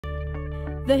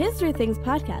The History of Things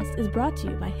podcast is brought to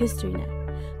you by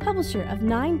HistoryNet, publisher of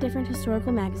 9 different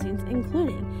historical magazines,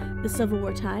 including the Civil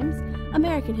War Times,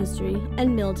 American History,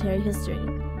 and Military History.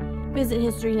 Visit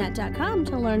HistoryNet.com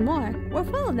to learn more, or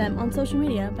follow them on social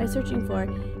media by searching for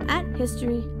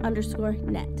 @history_net.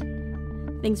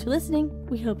 Thanks for listening.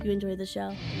 We hope you enjoy the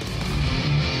show.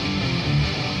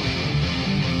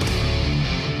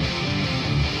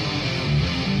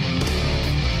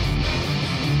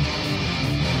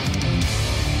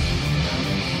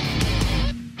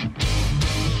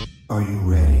 Are you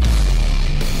ready?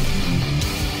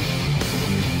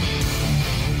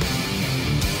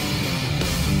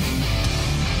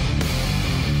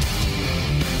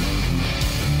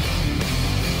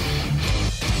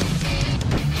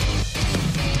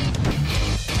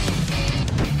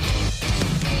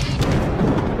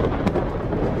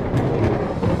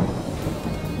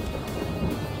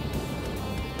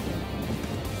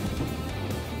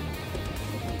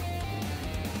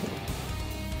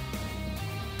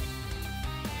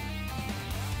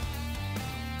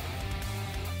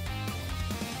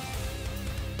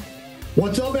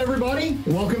 What's up, everybody?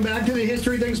 Welcome back to the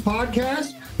History Things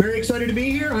podcast. Very excited to be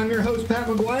here. I'm your host, Pat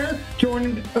McGuire.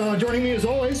 Joining me as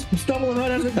always, I'm stumbling right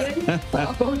out of the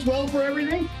gate. Bodes well for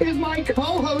everything. Is my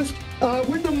co-host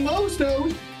with the most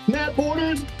host, Matt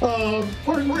Borders,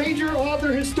 Ranger,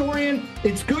 author, historian.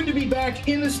 It's good to be back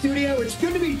in the studio. It's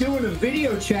good to be doing a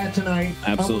video chat tonight.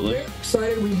 Absolutely. We're very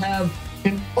excited. We have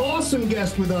an awesome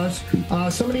guest with us,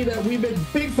 somebody that we've been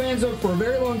big fans of for a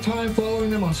very long time,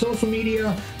 following them on social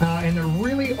media, and the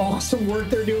really awesome work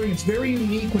they're doing. It's very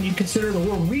unique when you consider the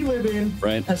world we live in,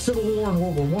 right, as Civil War and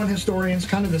World War I historians,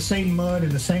 kind of the same mud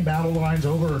and the same battle lines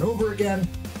over and over again.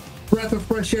 Breath of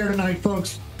fresh air tonight,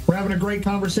 folks. We're having a great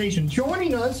conversation.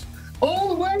 Joining us all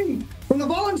the way from the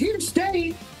Volunteer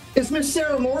State is Miss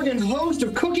Sarah Morgan, host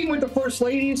of Cooking with the First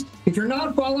Ladies. If you're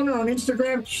not following her on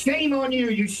Instagram, shame on you.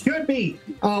 You should be.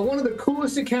 One of the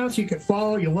coolest accounts you can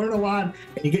follow. You learn a lot,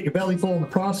 and you get your belly full in the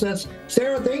process.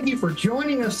 Sarah, thank you for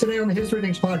joining us today on the History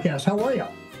Things podcast. How are you?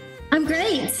 I'm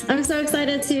great. I'm so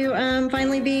excited to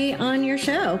finally be on your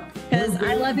show because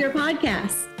I love your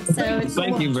podcast. So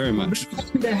thank you very much.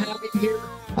 Happy to have you here.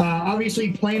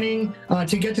 Obviously, planning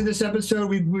to get to this episode,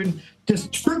 we've been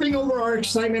just tripping over our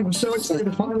excitement. I'm so excited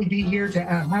to finally be here to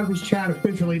have this chat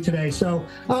officially today. So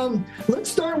let's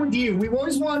start with you. We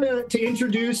always want to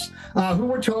introduce who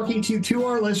we're talking to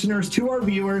our listeners, to our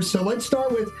viewers. So let's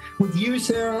start with you,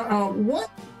 Sarah.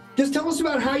 Just tell us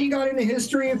about how you got into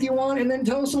history, if you want, and then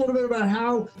tell us a little bit about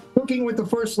how Cooking with the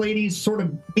First Ladies sort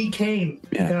of became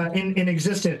in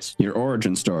existence. Your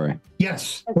origin story.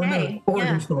 Yes, okay.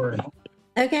 Origin story.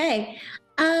 Okay.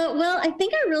 Well, I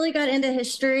think I really got into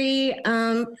history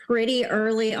pretty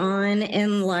early on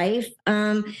in life.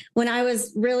 When I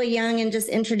was really young and just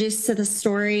introduced to the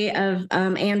story of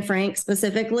Anne Frank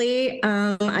specifically,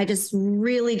 I just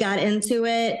really got into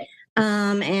it.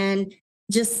 And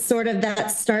just sort of that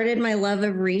started my love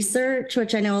of research,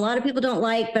 which I know a lot of people don't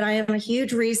like, but I am a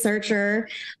huge researcher.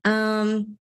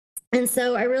 And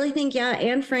so I really think,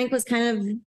 Anne Frank was kind of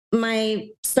my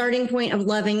starting point of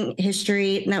loving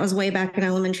history. And that was way back in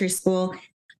elementary school.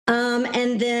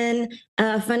 And then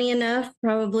funny enough,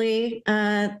 probably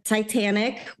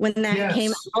Titanic, when that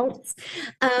came out.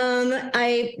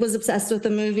 I was obsessed with the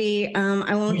movie.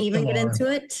 I won't even get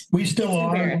into it. We still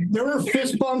are. There were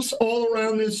fist bumps all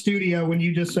around this studio when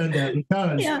you just said that,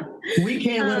 because we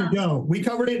can't let it go. We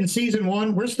covered it in season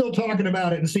 1. We're still talking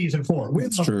about it in season 4.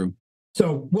 It's true.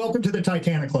 So welcome to the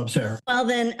Titanic Club, Sarah. Well,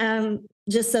 then,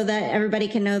 just so that everybody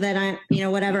can know that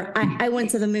I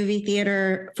went to the movie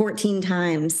theater 14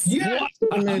 times. Yes.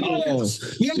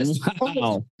 Yes.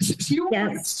 Wow. You are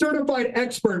a certified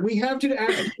expert. We have to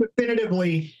ask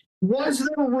definitively, was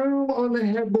there room on the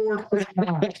headboard or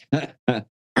not?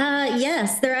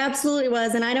 Yes, there absolutely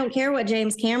was. And I don't care what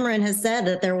James Cameron has said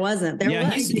that there wasn't. There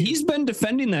was. He's been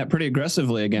defending that pretty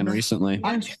aggressively again recently.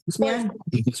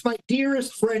 It's my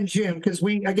dearest friend, Jim, because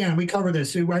we cover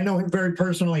this. I know him very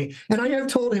personally. And I have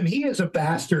told him he is a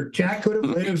bastard. Jack could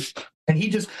have lived. And he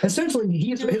just, essentially,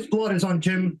 his blood is on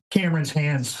Jim Cameron's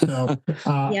hands. So,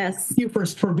 yes. Thank you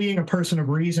for being a person of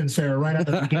reason, Sarah, right out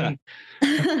of the gate.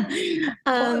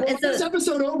 This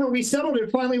episode over, we settled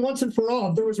it finally once and for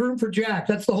all. There was room for Jack.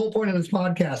 That's the whole point of this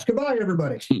podcast. Goodbye,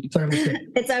 everybody. Sorry,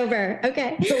 it's over.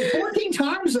 Okay. So 14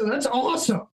 times, though. That's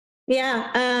awesome. Yeah.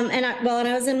 And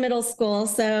I was in middle school.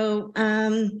 So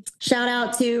shout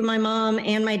out to my mom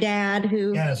and my dad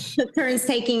who took turns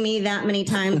taking me that many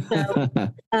times. So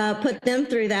put them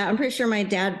through that. I'm pretty sure my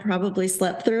dad probably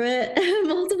slept through it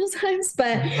multiple times.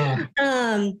 But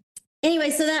anyway,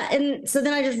 so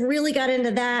then I just really got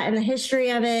into that and the history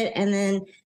of it. And then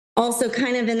also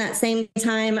kind of in that same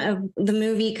time of the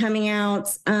movie coming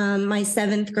out, my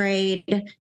 7th grade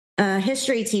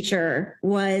history teacher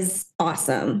was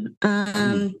awesome.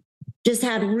 Just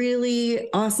had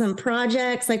really awesome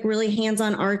projects, like really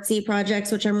hands-on artsy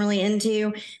projects, which I'm really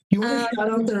into. You want to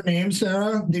shout out their names,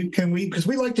 Sarah? Can we? Because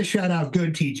we like to shout out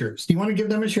good teachers. Do you want to give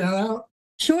them a shout out?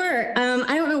 Sure.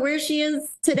 I don't know where she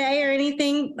is today or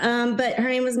anything, but her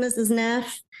name was Mrs.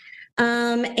 Neff.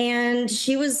 And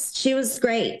she was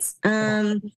great.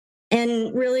 And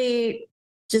really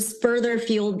just further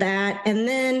fueled that. And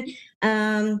then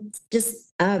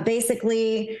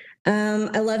basically,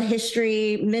 I love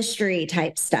history, mystery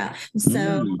type stuff.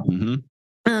 So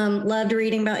loved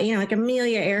reading about, like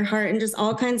Amelia Earhart and just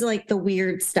all kinds of like the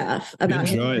weird stuff about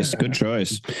Good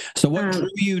choice. So what drew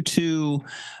you to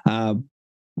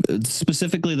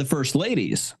specifically the First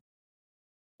Ladies?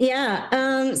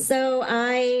 Yeah. So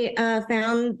I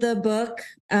found the book,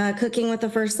 Cooking with the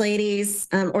First Ladies,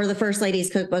 or the First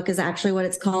Ladies Cookbook is actually what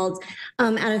it's called,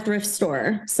 at a thrift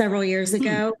store several years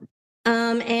ago.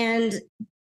 And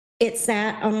it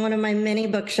sat on one of my many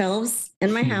bookshelves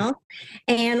in my house.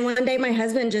 And one day my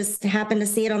husband just happened to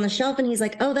see it on the shelf and he's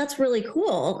like, oh, that's really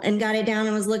cool. And got it down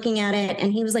and was looking at it.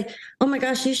 And he was like, oh my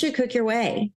gosh, you should cook your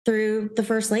way through the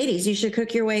First Ladies. You should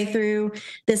cook your way through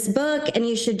this book and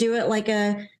you should do it like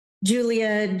a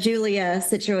Julia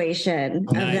situation.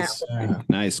 Nice.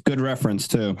 Nice. Good reference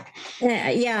too.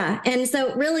 Yeah. And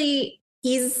so really,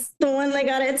 he's the one that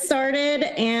got it started.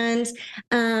 And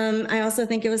I also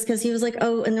think it was because he was like,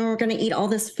 oh, and then we're going to eat all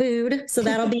this food. So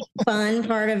that'll be fun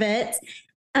part of it.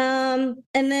 And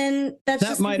then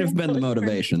that might have been the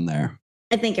motivation there.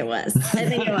 I think it was.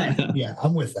 Yeah,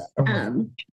 I'm with that.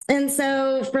 And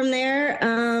so from there,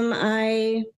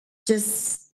 I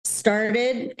just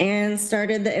started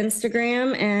the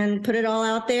Instagram and put it all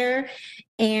out there.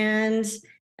 And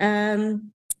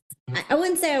I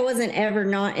wouldn't say I wasn't ever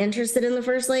not interested in the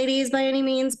First Ladies by any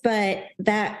means, but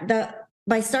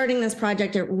by starting this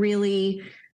project, it really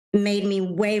made me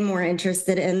way more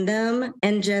interested in them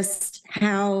and just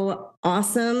how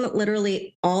awesome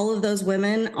literally all of those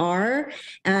women are.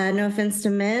 No offense to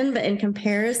men, but in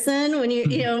comparison, when you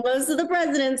most of the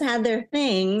presidents had their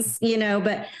things,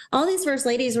 but all these First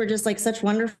Ladies were just like such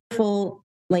wonderful,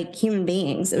 like human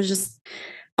beings. It was just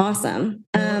awesome.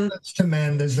 To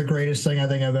men, that's the greatest thing I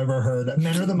think I've ever heard.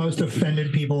 Men are the most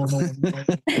offended people in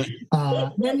the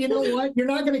world. Men, you know what? You're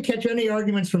not going to catch any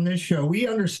arguments from this show. We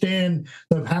understand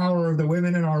the power of the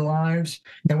women in our lives,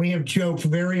 and we have joked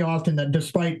very often that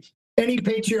despite any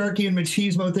patriarchy and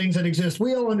machismo things that exist,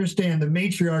 we all understand the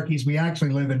matriarchies we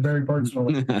actually live in very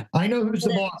personally. I know who's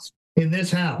the boss in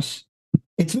this house.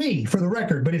 It's me, for the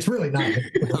record, but it's really not. I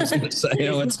was going to say,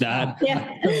 no, it's not.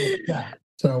 Yeah.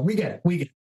 So we get it.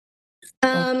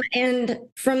 And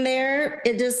from there,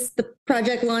 the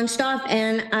project launched off,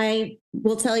 and I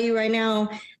will tell you right now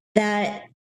that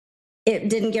it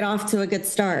didn't get off to a good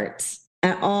start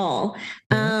at all.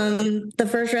 The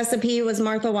first recipe was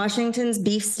Martha Washington's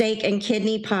beefsteak and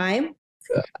kidney pie.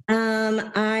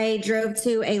 I drove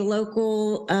to a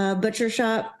local butcher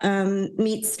shop,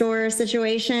 meat store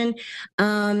situation,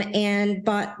 and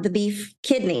bought the beef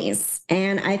kidneys.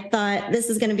 And I thought this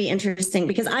is going to be interesting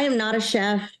because I am not a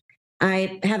chef.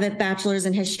 I have a bachelor's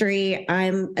in history.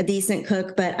 I'm a decent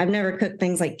cook, but I've never cooked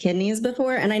things like kidneys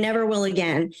before, and I never will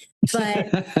again. But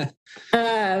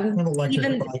even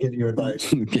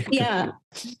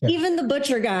the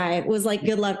butcher guy was like,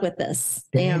 "Good luck with this.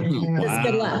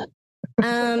 Good luck."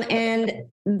 And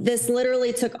this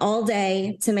literally took all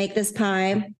day to make this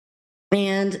pie,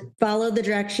 and followed the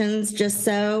directions just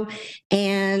so,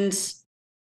 and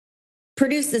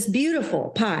produced this beautiful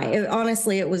pie.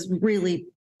 Honestly, it was really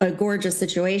a gorgeous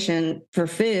situation for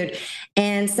food,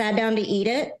 and sat down to eat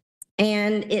it.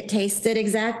 And it tasted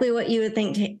exactly what you would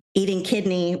think eating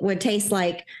kidney would taste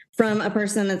like from a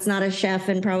person that's not a chef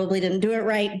and probably didn't do it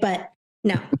right. But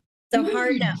no, so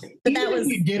hard no. But that was,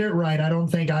 if you did it right, I don't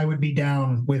think I would be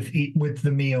down with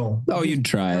the meal. Oh, you'd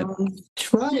try it.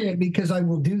 Try it because I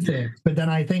will do things, but then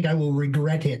I think I will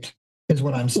regret it. Is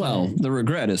what I'm saying. Well, the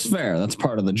regret is fair. That's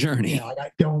part of the journey. Yeah,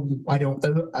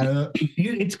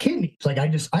 it's kidneys. Like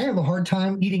I have a hard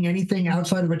time eating anything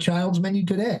outside of a child's menu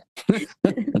today.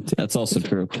 That's also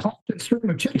true. Stream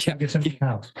of chips gets in the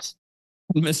house.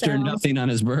 Mr. Nothing on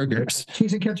his burgers.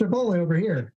 Cheese and ketchup only over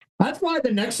here. That's why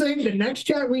the next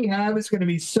chat we have is going to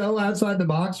be so outside the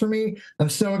box for me. I'm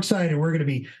so excited. We're going to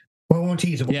be. Well, we won't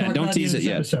tease it. We'll don't tease it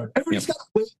yet. Everybody's got to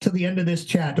wait till the end of this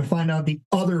chat to find out the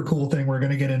other cool thing we're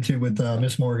going to get into with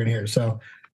Miss Morgan here. So,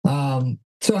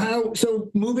 So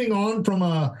moving on from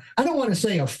I don't want to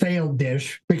say a failed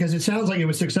dish because it sounds like it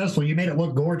was successful. You made it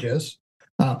look gorgeous.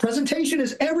 Presentation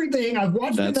is everything.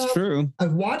 That's true.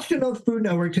 I've watched enough Food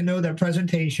Network to know that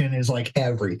presentation is like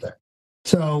everything.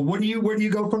 So where do you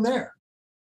go from there?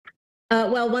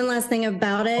 Well, one last thing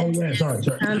about it. Oh, yeah,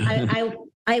 sorry.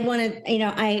 I wanted,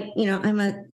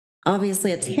 I'm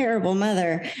obviously a terrible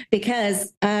mother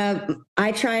because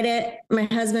I tried it. My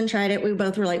husband tried it. We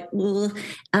both were like,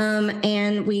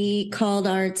 and we called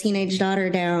our teenage daughter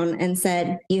down and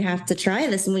said, you have to try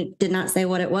this. And we did not say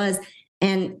what it was.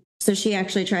 And so she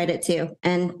actually tried it too,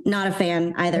 and not a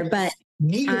fan either, but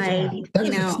sneak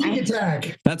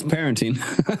attack. That's parenting.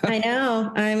 I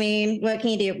know. I mean, what can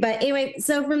you do? But anyway,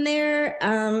 so from there,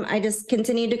 I just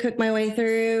continued to cook my way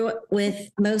through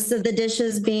with most of the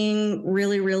dishes being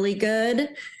really, really good.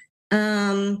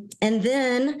 And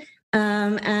then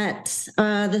at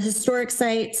the historic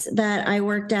site that I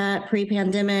worked at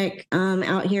pre-pandemic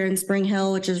out here in Spring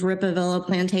Hill, which is Ripavilla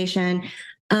Plantation,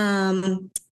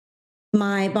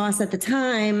 my boss at the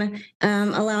time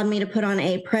allowed me to put on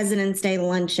a President's Day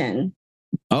luncheon.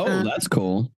 Oh, that's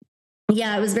cool.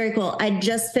 Yeah, it was very cool. I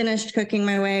just finished cooking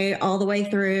my way all the way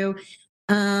through.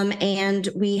 And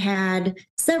we had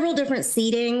several different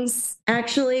seatings,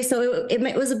 actually. So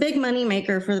it was a big money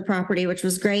maker for the property, which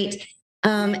was great.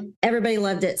 Everybody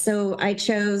loved it. So I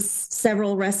chose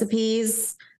several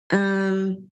recipes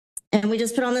and we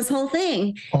just put on this whole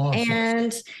thing. Awesome.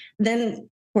 And then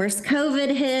of course,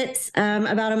 COVID hit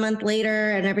about a month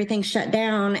later and everything shut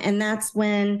down. And that's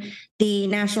when the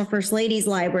National First Ladies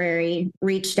Library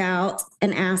reached out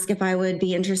and asked if I would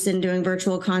be interested in doing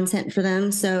virtual content for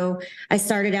them. So I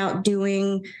started out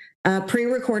doing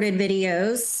pre-recorded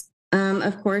videos,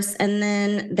 of course. And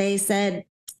then they said,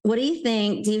 what do you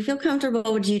think? Do you feel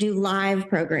comfortable? Would you do live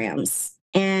programs?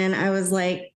 And I was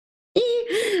like,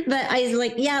 but I was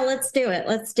like, yeah, let's do it.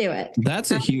 Let's do it.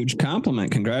 That's a huge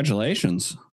compliment.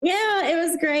 Congratulations. Yeah, it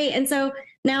was great. And so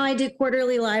now I do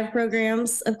quarterly live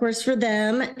programs, of course, for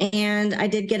them. And I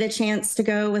did get a chance to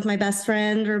go with my best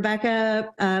friend, Rebecca,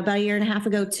 about a year and a half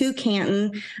ago to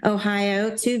Canton,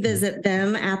 Ohio, to visit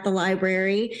them at the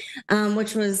library,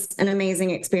 which was an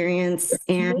amazing experience.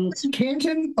 And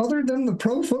Canton, other than the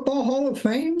Pro Football Hall of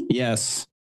Fame? Yes.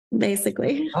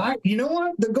 Basically. You know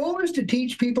what? The goal is to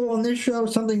teach people on this show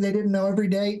something they didn't know every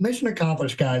day. Mission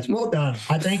accomplished, guys. Well done.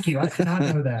 I thank you. I did not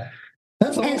know that.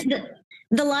 That's awesome.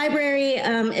 The library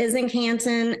is in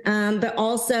Canton, but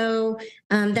also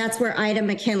that's where Ida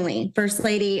McKinley, First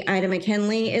Lady Ida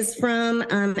McKinley, is from.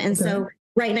 And so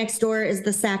right next door is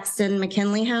the Saxton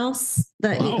McKinley House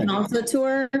that you can also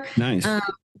tour. Nice.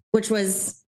 Which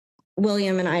was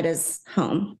William and Ida's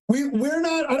home. We're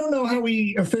not, I don't know how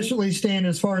we officially stand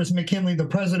as far as McKinley, the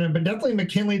president, but definitely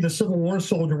McKinley, the Civil War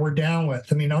soldier, we're down with.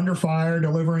 I mean, under fire,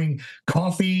 delivering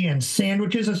coffee and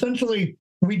sandwiches. Essentially,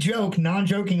 we joke,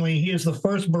 non-jokingly, he is the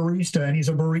first barista, and he's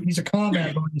a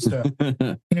combat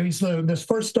barista. He's this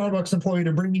first Starbucks employee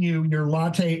to bring you your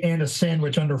latte and a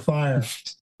sandwich under fire.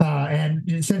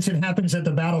 And since it happens at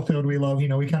the battlefield, we love,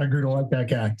 we kind of grew to like that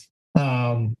guy.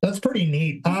 That's pretty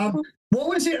neat. What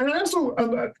was it? And also,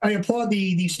 I applaud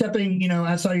the stepping,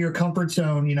 outside of your comfort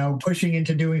zone, pushing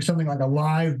into doing something like a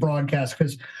live broadcast,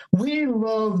 because we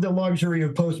love the luxury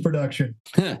of post-production.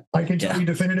 I can tell you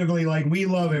definitively, we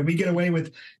love it. We get away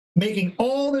with making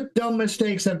all the dumb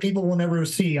mistakes that people will never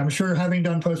see. I'm sure having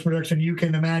done post-production, you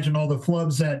can imagine all the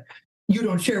flubs that you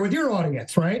don't share with your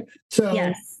audience, right? So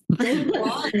yes.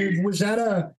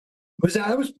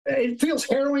 It feels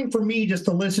harrowing for me just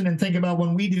to listen and think about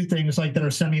when we do things like that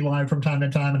are semi-live from time to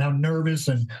time and how nervous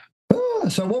and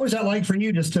so what was that like for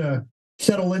you just to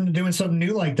settle into doing something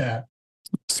new like that?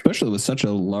 Especially with such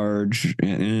a large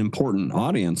and important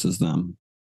audience as them.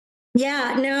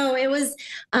 Yeah, no, it was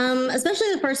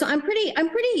especially the first one. I'm pretty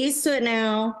used to it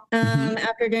now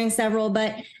after doing several,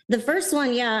 but the first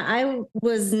one, I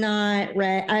was not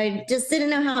ready. I just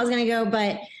didn't know how I was going to go,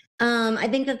 but I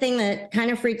think the thing that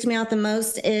kind of freaked me out the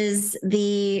most is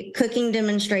the cooking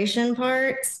demonstration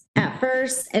part at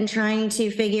first and trying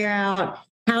to figure out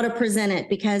how to present it,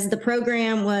 because the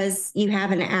program was you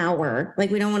have an hour.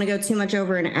 We don't want to go too much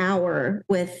over an hour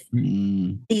with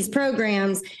these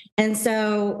programs. And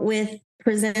so with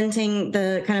presenting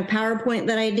the kind of PowerPoint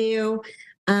that I do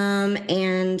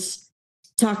and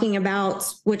talking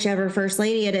about whichever first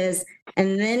lady it is,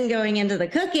 and then going into the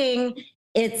cooking,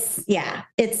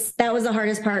 that was the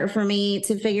hardest part for me,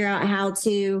 to figure out how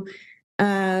to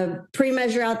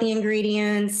pre-measure out the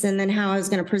ingredients and then how I was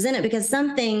going to present it, because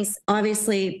some things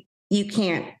obviously you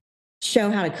can't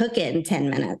show how to cook it in 10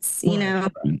 minutes,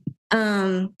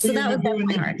 So that was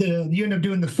definitely hard. You end up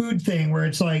doing the food thing where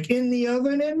it's like in the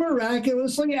oven and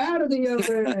miraculously out of the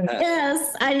oven.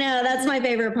 Yes, I know. That's my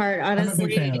favorite part, honestly. I'm a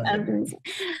big fan of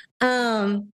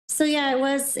that. So yeah, it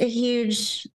was a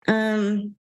huge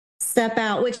step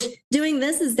out, which doing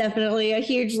this is definitely a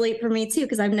huge leap for me too,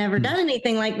 because I've never done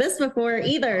anything like this before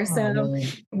either. So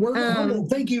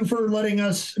thank you for letting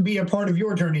us be a part of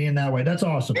your journey in that way. That's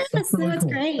awesome. That's really cool.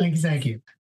 Great. Thank you.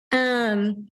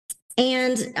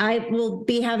 And I will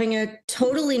be having a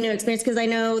totally new experience because I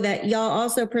know that y'all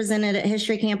also presented at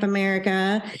History Camp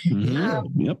America,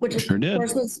 which of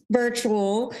course was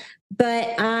virtual,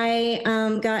 but I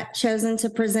got chosen to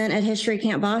present at History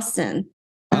Camp Boston.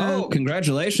 Oh,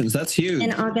 congratulations. That's huge.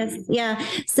 In August. Yeah.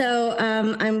 So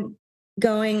I'm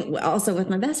going also with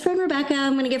my best friend, Rebecca.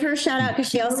 I'm going to give her a shout out because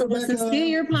she also listens to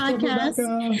your podcast.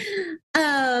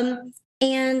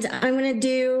 And I'm going to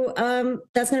do,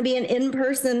 that's going to be an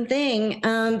in-person thing,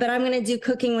 but I'm going to do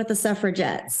Cooking with the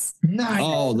Suffragettes. Nice.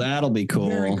 Oh, that'll be cool.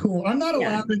 Very cool. I'm not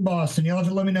allowed in Boston. You'll have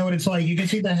to let me know what it's like. You can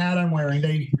see the hat I'm wearing.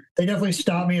 They definitely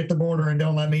stop me at the border and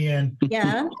don't let me in.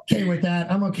 Yeah. Okay with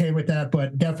that. I'm okay with that,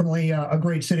 but definitely a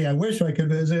great city. I wish I could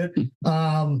visit.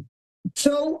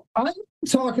 So I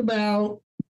talk about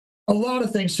a lot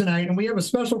of things tonight, and we have a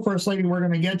special first lady we're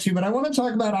going to get to, but I want to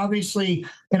talk about, obviously,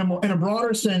 in a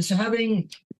broader sense, having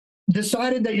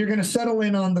decided that you're going to settle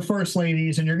in on the first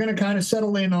ladies and you're going to kind of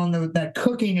settle in on that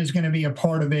cooking is going to be a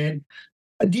part of it.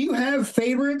 Do you have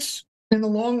favorites in the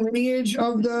long lineage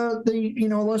of the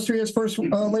illustrious first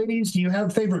ladies? Do you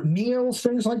have favorite meals,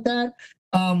 things like that?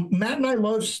 Matt and I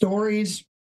love stories,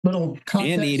 little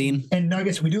context and eating and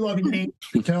nuggets. We do love eating.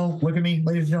 So look at me,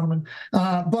 ladies and gentlemen.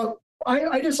 But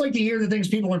I just like to hear the things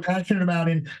people are passionate about.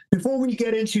 And before we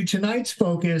get into tonight's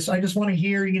focus, I just want to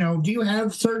hear, do you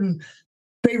have certain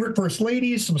favorite first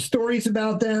ladies, some stories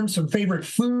about them, some favorite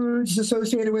foods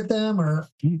associated with them? Or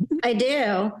I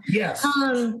do. Yes.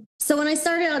 So when I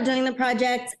started out doing the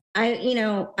project,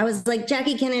 I was like,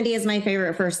 Jackie Kennedy is my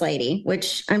favorite first lady,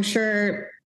 which I'm sure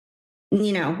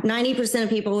 90% of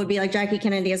people would be like, Jackie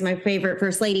Kennedy is my favorite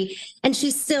first lady. And she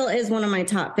still is one of my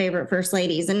top favorite first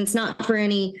ladies. And it's not for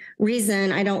any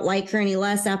reason I don't like her any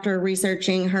less after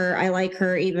researching her. I like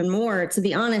her even more, to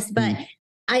be honest. But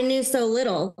I knew so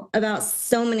little about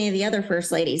so many of the other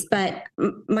first ladies. But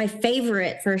my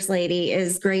favorite first lady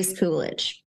is Grace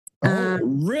Coolidge.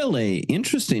 Really?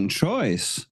 Interesting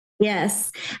choice.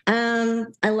 Yes.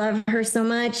 I love her so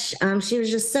much. She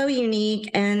was just so unique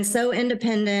and so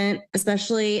independent,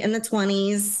 especially in the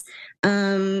 20s.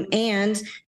 And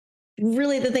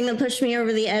really the thing that pushed me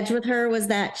over the edge with her was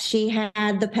that she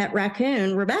had the pet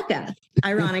raccoon, Rebecca,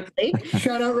 ironically.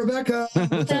 Shout out, Rebecca.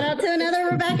 Shout out to another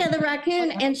Rebecca, the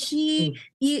raccoon. And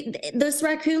this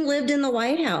raccoon lived in the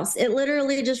White House. It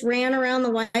literally just ran around the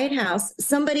White House.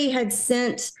 Somebody had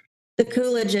sent the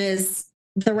Coolidges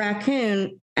the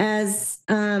raccoon as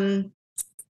that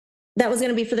was going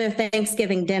to be for their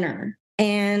Thanksgiving dinner.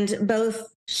 And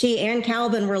both she and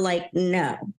Calvin were like,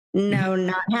 no,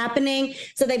 not happening.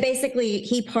 So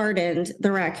he pardoned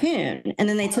the raccoon and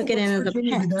then they took it in as a pet.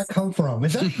 Where did that come from?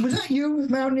 Was that you,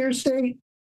 Mountaineer State?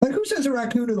 Like, who sends a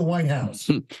raccoon to the White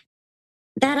House?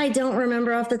 That I don't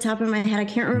remember off the top of my head. I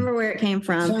can't remember where it came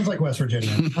from. Sounds like West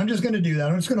Virginia. I'm just going to do that.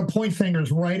 I'm just going to point fingers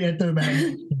right at the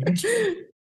man.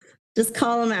 Just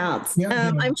call them out.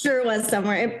 I'm sure it was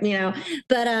somewhere,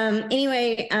 but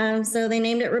anyway, so they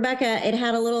named it Rebecca. It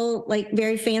had a little,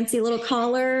 very fancy little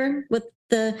collar with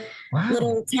the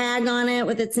little tag on it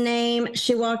with its name.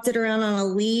 She walked it around on a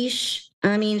leash.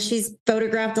 I mean, she's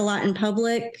photographed a lot in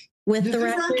public with the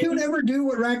raccoon. Did the raccoon ever do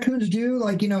what raccoons do?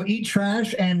 Eat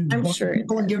trash and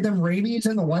people and give them rabies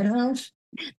in the White House?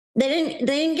 They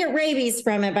didn't get rabies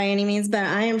from it by any means, but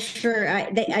I am sure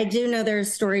I do know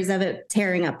there's stories of it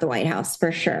tearing up the White House for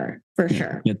sure.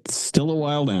 It's still a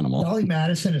wild animal. Dolly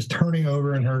Madison is turning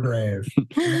over in her grave.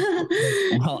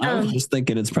 Well, I was just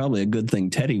thinking it's probably a good thing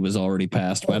Teddy was already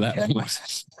passed by that point.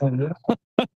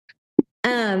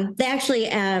 They actually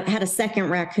had a second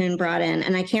raccoon brought in,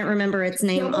 and I can't remember its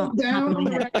name. Down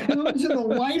the raccoons in the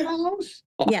White House?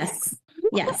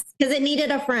 Yes, because it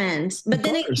needed a friend. But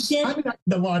then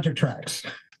the logic tracks.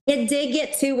 It did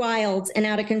get too wild and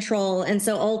out of control. And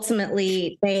so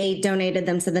ultimately they donated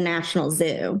them to the National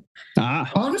Zoo.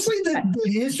 Honestly, the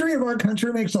history of our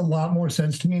country makes a lot more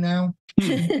sense to me now.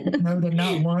 That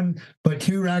not one, but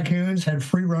two raccoons had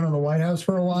free run of the White House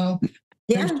for a while.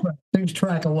 Yeah. Things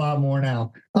track a lot more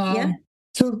now.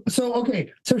 So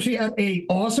she had a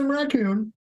awesome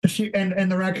raccoon.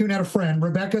 And the raccoon had a friend.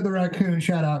 Rebecca the raccoon,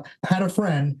 shout out, had a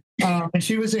friend. And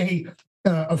she was a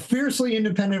fiercely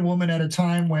independent woman at a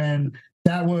time when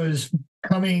that was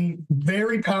coming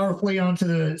very powerfully onto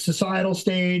the societal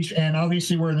stage, and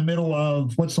obviously we're in the middle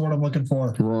of what's the word I'm looking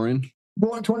for? Roaring.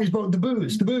 Roaring 20s,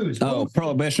 the booze. Oh,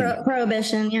 prohibition.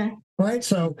 Prohibition, yeah. Right.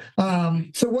 So,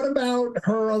 so what about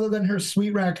her other than her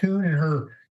sweet raccoon and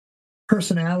her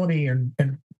personality and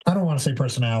I don't want to say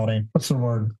personality. What's the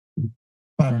word?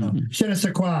 I don't know. Je ne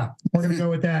sais quoi. We're going to go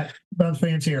with that. Sounds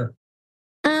fancier.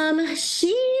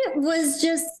 She was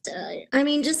just,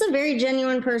 just a very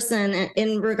genuine person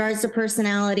in regards to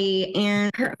personality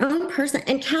and her own person.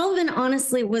 And Calvin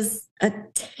honestly was a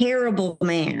terrible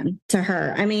man to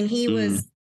her. I mean, he was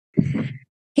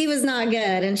not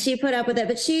good, and she put up with it,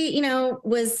 but she,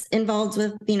 was involved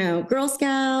with, Girl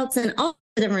Scouts and all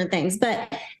the different things.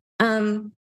 But,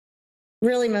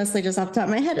 really mostly just off the top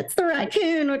of my head, it's the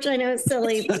raccoon, which I know is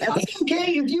silly.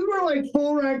 Okay, if you were like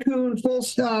full raccoon, full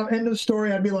stop, end of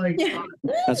story, I'd be like,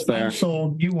 that's fair.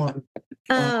 Sold, you won.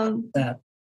 That.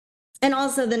 And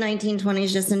also the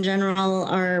 1920s, just in general,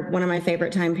 are one of my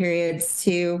favorite time periods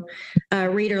to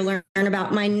read or learn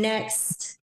about. My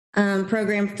next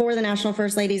program for the National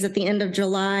First Ladies at the end of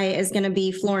July is going to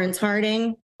be Florence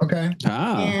Harding. Okay.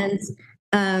 And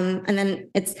then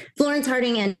it's Florence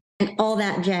Harding and all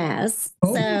that jazz.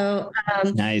 Oh. So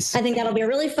nice. I think that'll be a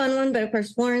really fun one. But of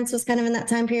course, Florence was kind of in that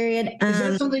time period. Is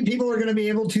that something people are going to be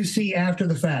able to see after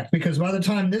the fact? Because by the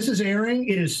time this is airing,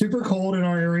 it is super cold in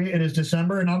our area. It is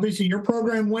December. And obviously your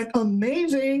program went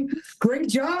amazing. Great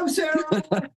job, Sarah.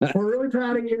 We're really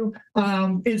proud of you.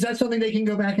 Is that something they can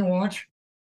go back and watch?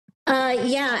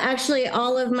 Yeah, actually,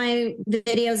 all of my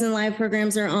videos and live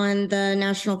programs are on the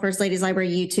National First Ladies Library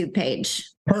YouTube page.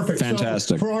 Perfect.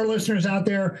 Fantastic. So for our listeners out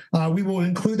there, we will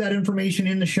include that information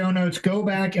in the show notes. Go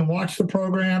back and watch the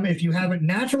program. If you haven't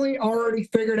naturally already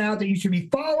figured out that you should be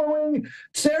following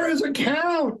Sarah's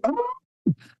account. Oh,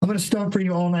 I'm going to stump for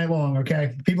you all night long,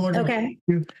 okay? People are going okay.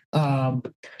 to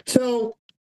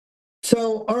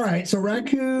So all right. So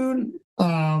raccoon,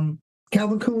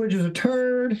 Calvin Coolidge is a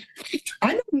turd.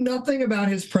 I know nothing about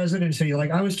his presidency. Like,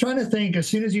 I was trying to think as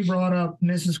soon as you brought up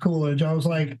Mrs. Coolidge, I was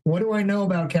like, what do I know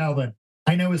about Calvin?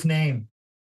 I know his name.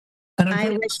 And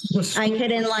I wish I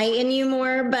could enlighten you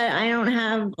more, but I don't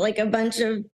have like a bunch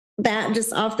of that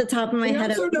just off the top of my head.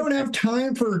 We also don't have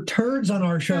time for turds on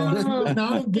our show.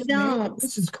 No,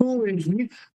 this is Coolidge.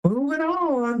 Moving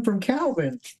on from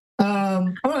Calvin.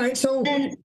 All right. So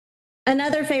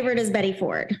another favorite is Betty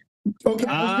Ford. Okay.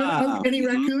 Any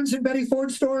raccoons in Betty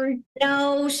Ford's story?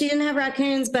 No, she didn't have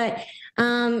raccoons, but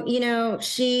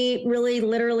she really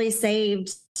literally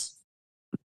saved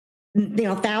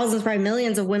thousands, probably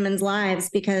millions of women's lives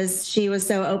because she was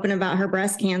so open about her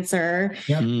breast cancer,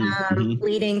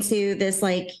 leading to this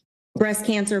like breast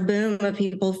cancer boom of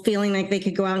people feeling like they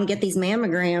could go out and get these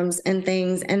mammograms and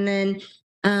things. And then,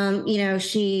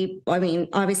 she,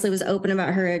 obviously was open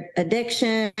about her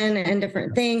addiction and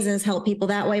different things and has helped people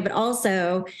that way. But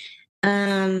also,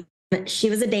 she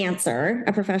was a dancer,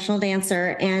 a professional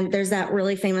dancer. And there's that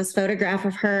really famous photograph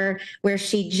of her where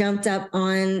she jumped up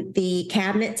on the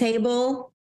cabinet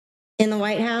table in the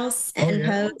White House and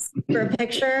posed for a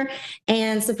picture.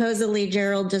 And supposedly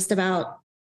Gerald just about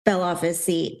fell off his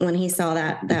seat when he saw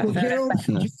that photo. Gerald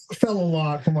fell a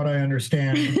lot, from what I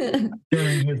understand,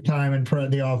 during his time in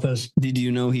the office. Did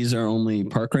you know he's our only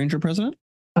park ranger president?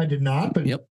 I did not, but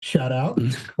shout out.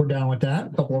 We're down with that. A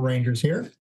couple of Rangers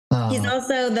here. He's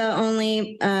also the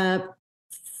only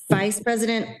vice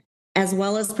president as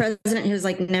well as president who's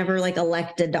like never like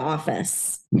elected to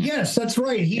office. Yes, that's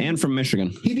right. And from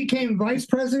Michigan. He became vice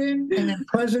president and then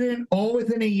president all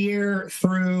within a year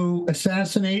through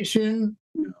assassination.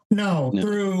 No,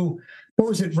 through, what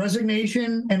was it,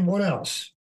 resignation and what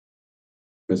else?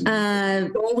 They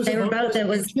were both. It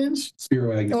was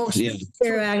Spiro Agnew. Oh, yeah.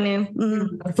 Spiro Agnew.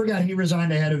 Mm-hmm. I forgot he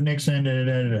resigned ahead of Nixon.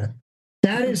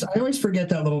 That is, I always forget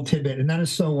that little tidbit, and that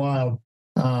is so wild.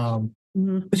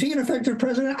 Was he an effective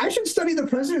president? I should study the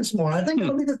presidents more. I think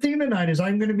that'll be the theme tonight. Is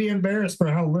I'm going to be embarrassed for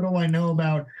how little I know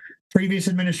about previous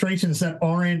administrations that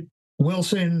aren't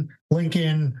Wilson,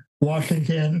 Lincoln,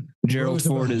 Washington. Gerald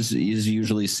Ford is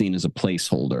usually seen as a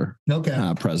placeholder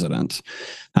president.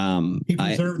 He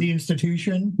preserved the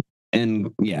institution.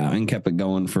 And kept it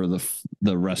going for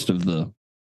the rest of the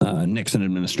Nixon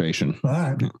administration. All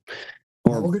right.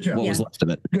 Or good job. What was left of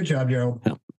it. Good job, Gerald.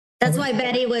 Yeah. That's why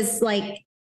Betty was like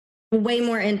way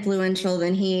more influential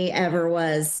than he ever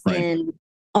was in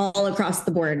all across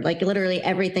the board. Like literally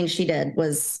everything she did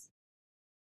was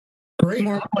great.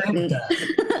 More important.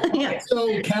 Yeah.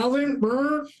 So Calvin,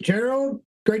 Gerald,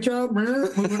 great job.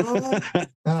 Moving on.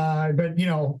 But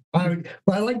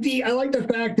I like the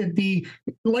fact that the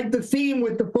theme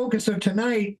with the focus of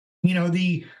tonight,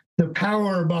 the the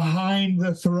power behind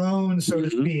the throne, so to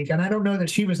speak. And I don't know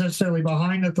that she was necessarily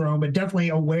behind the throne, but definitely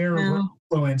aware of her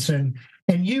influence and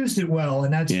used it well.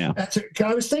 And that's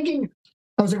I was thinking,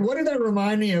 I was like, what did that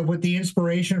remind me of with the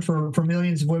inspiration for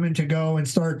millions of women to go and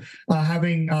start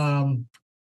having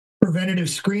preventative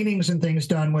screenings and things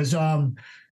done was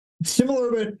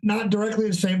similar, but not directly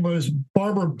the same, was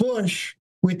Barbara Bush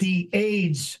with the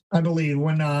AIDS, I believe,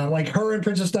 when like her and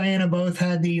Princess Diana both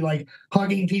had the like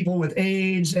hugging people with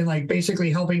AIDS and like basically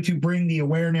helping to bring the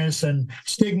awareness and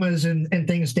stigmas and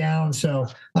things down. So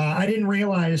I didn't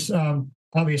realize,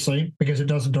 obviously, because it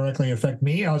doesn't directly affect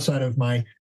me outside of my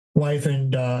wife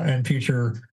and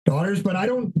future daughters, but I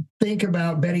don't think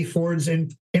about Betty Ford's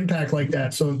impact like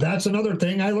that. So that's another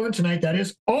thing I learned tonight. That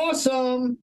is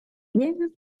awesome. Yeah.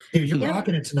 Dude, you're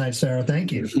rocking it tonight, Sarah.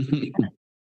 Thank you.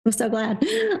 I'm so glad.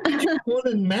 More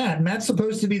than Matt. Matt's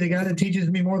supposed to be the guy that teaches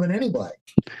me more than anybody.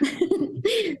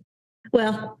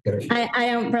 Well, I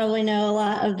don't probably know a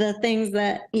lot of the things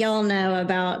that y'all know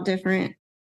about different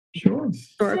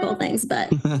historical things,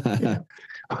 but yeah.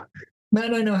 Matt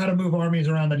and I know how to move armies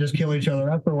around that just kill each other.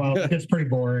 After a while, it gets pretty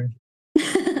boring.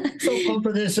 So pumped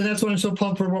for this, and that's why I'm so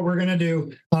pumped for what we're gonna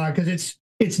do, because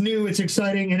it's new, it's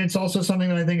exciting, and it's also something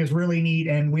that I think is really neat.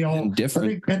 And we all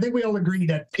different. I think we all agree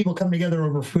that people come together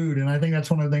over food, and I think that's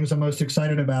one of the things I'm most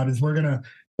excited about. Is we're gonna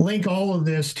link all of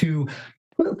this to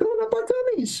filling up our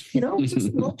tummies. You know,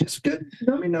 just good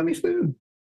nummy food.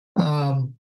 All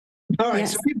right,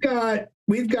 yes. So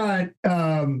we've got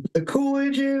the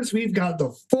Coolidges, we've got the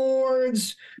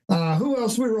Fords. Who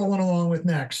else are we rolling along with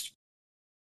next?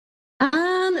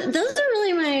 Those are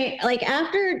really my, like,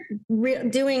 after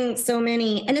doing so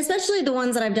many, and especially the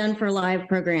ones that I've done for live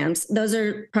programs, those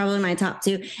are probably my top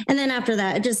two. And then after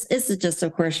that, it's just,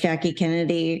 of course, Jackie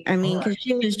Kennedy. I mean, because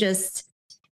she was just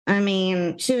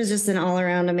an all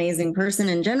around amazing person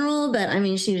in general, but I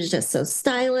mean, she was just so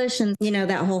stylish and, you know,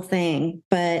 that whole thing.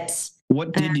 But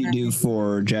what did you do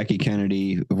for Jackie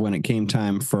Kennedy when it came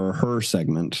time for her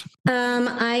segment?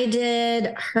 I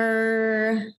did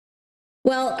her.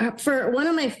 Well, for one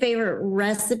of my favorite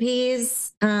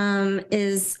recipes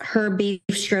is her beef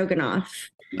stroganoff.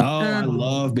 Oh, I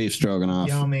love beef stroganoff.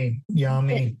 Yummy.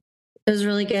 It was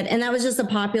really good. And that was just a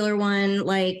popular one,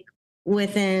 like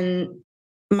within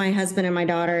my husband and my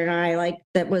daughter and I, like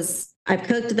I've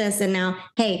cooked this and now,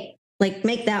 hey, like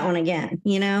make that one again,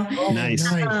 you know? Oh, nice.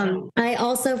 I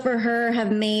also for her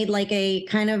have made like a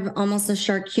kind of almost a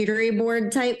charcuterie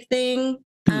board type thing.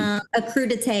 A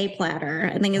crudité platter,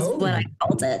 I think is what I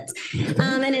called it.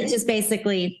 And it's just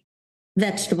basically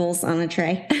vegetables on a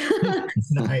tray.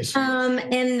 Nice.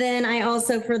 And then I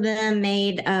also for them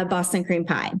made Boston cream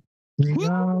pie.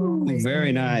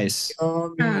 Very nice.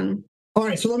 All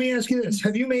right, so let me ask you this.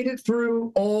 Have you made it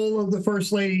through all of the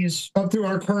first ladies up through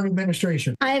our current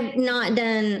administration? I've not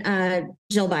done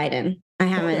Jill Biden. I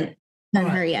haven't done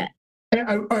her yet.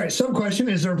 All right, some question.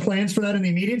 Is there plans for that in the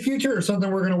immediate future or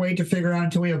something we're going to wait to figure out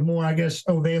until we have more, I guess,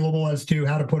 available as to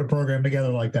how to put a program together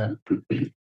like that?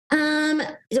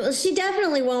 She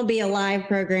definitely won't be a live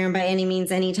program by any means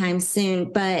anytime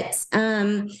soon, but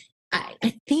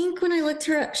I think when I looked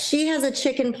her up, she has a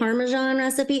chicken parmesan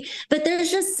recipe, but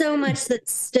there's just so much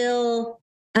that's still,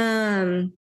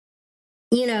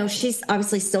 you know, she's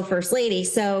obviously still first lady.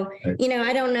 So, you know,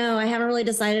 I don't know. I haven't really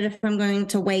decided if I'm going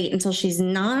to wait until she's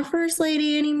not a first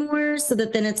lady anymore so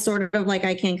that then it's sort of like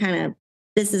I can kind of,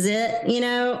 this is it, you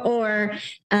know, or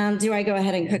do I go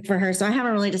ahead and cook for her? So I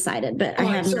haven't really decided, but I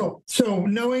have. So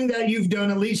knowing that you've done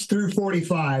at least through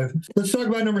 45, let's talk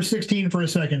about number 16 for a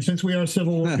second, since we are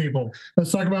Civil War people.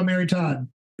 Let's talk about Mary Todd.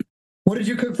 What did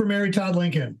you cook for Mary Todd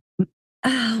Lincoln?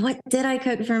 What did I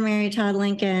cook for Mary Todd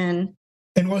Lincoln?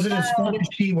 And was it as fun as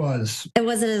she was?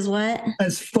 Was it as what?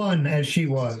 As fun as she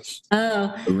was.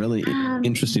 Oh. A really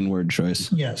interesting word choice.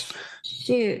 Yes.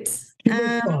 Shoot.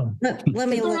 Let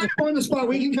me look. On the spot.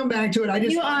 We can come back to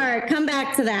it. Come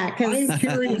back to that. I'm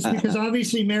curious because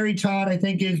obviously Mary Todd, I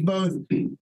think, is both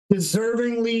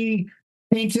deservingly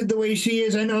painted the way she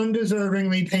is and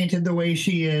undeservingly painted the way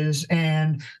she is.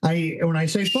 And when I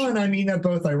say fun, I mean that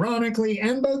both ironically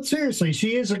and both seriously.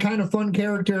 She is a kind of fun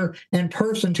character and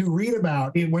person to read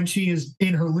about when she is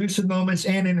in her lucid moments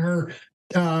and in her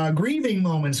grieving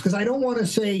moments. Because I don't want to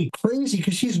say crazy,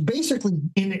 because she's basically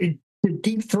in the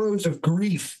deep throes of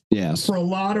grief for a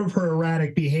lot of her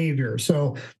erratic behavior.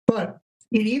 So, but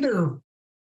in either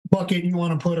bucket you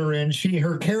want to put her in,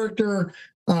 her character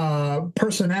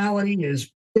personality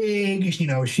is big. You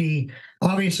know, she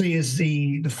obviously is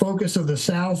the focus of the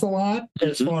South a lot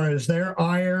as far as their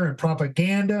ire and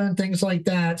propaganda and things like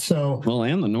that. So, well,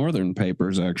 and the Northern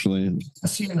papers actually.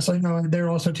 yes, I know they're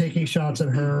also taking shots at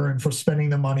her and for spending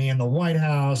the money in the White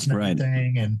House and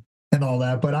everything and all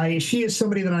that. But she is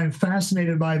somebody that I'm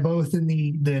fascinated by, both in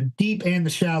the deep and the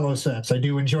shallow sense. I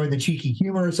do enjoy the cheeky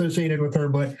humor associated with her,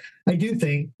 but I do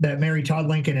think that Mary Todd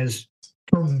Lincoln is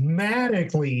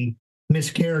dramatically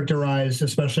mischaracterized,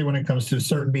 especially when it comes to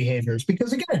certain behaviors.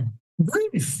 Because again,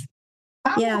 grief,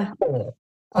 powerful.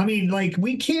 I mean, like,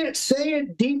 we can't say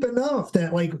it deep enough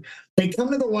that, like, they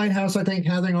come to the White House, I think,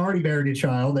 having already buried a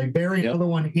child. They bury another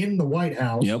one in the White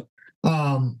House.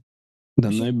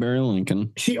 Then they bury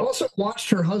Lincoln. She also watched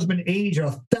her husband age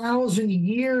 1,000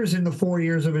 years in the 4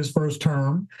 years of his first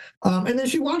term. And then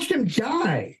she watched him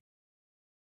die.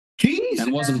 Jeez.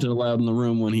 And wasn't allowed in the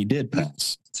room when he did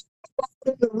pass.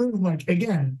 In the room, like,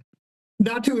 again,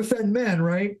 not to offend men,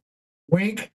 right?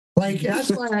 Wink. Like, that's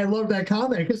why I love that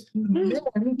comment, because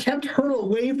he kept her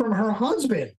away from her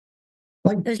husband.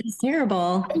 Like, This is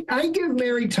terrible. I give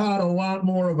Mary Todd a lot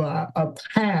more of a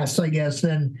pass, I guess,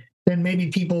 than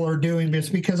maybe people are doing this,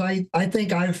 because I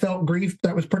think I felt grief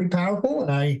that was pretty powerful,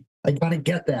 and I kind of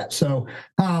get that. So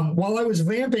while I was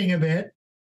vamping a bit,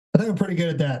 I think I'm pretty good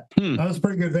at that. That was a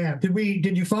pretty good vamp.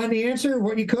 Did you find the answer,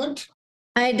 what you cooked?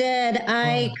 I did.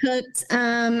 I cooked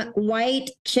white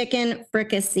chicken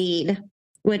fricasseed,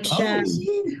 which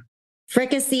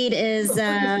fricasseed is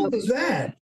What is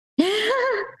that?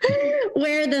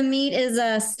 where the meat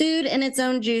is stewed in its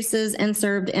own juices and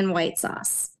served in white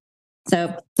sauce.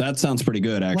 So that sounds pretty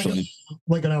good, actually.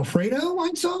 Like an Alfredo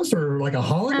white sauce, or like a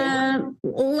holiday?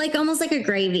 Like almost like a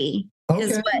gravy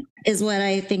is what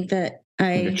I think that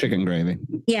like a chicken gravy.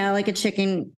 Yeah, like a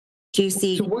chicken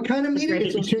juicy. So what kind of meat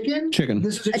is it? Chicken? Chicken.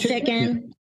 This is a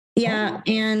chicken. Yeah,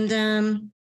 and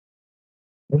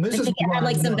well, I think it had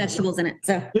like some vegetables in it.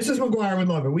 So Mrs. McGuire would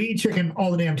love it. We eat chicken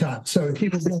all the damn time. So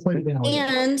people definitely down with it.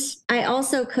 And I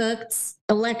also cooked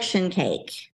election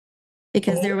cake,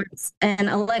 because there was an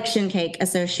election cake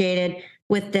associated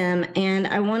with them. And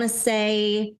I want to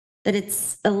say that it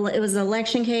was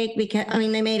election cake, because, I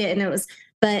mean, they made it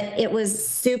but it was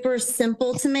super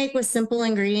simple to make with simple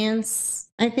ingredients,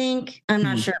 I think. I'm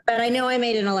not sure, but I know I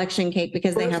made an election cake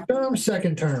because they have. First term,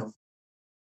 second term.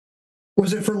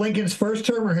 Was it for Lincoln's first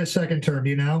term or his second term?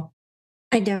 Do you know?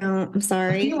 I don't. I'm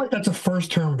sorry. I feel like that's a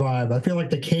first term vibe. I feel like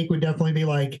the cake would definitely be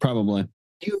like, probably.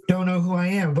 You don't know who I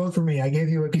am. Vote for me. I gave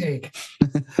you a cake.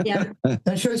 Yeah.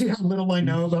 That shows you how little I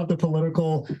know about the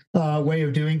political way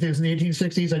of doing things in the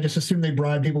 1860s. I just assume they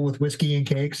bribed people with whiskey and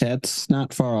cakes. That's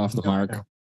not far off the mark.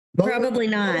 No. Probably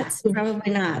not.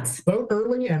 Probably not. Vote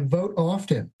early and vote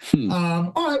often.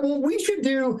 All right. Well, we should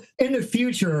do in the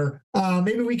future.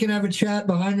 Maybe we can have a chat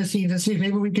behind the scenes and see if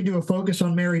maybe we can do a focus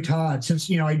on Mary Todd, since,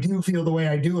 you know, I do feel the way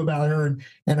I do about her.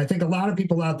 And I think a lot of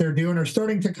people out there do, and are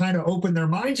starting to kind of open their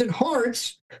minds and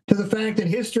hearts to the fact that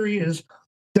history is,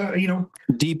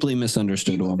 deeply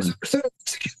misunderstood woman.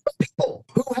 People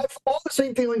who have all the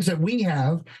same feelings that we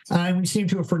have, and we seem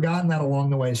to have forgotten that along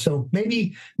the way. So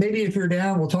maybe if you're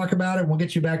down, we'll talk about it. We'll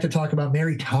get you back to talk about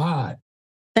Mary Todd.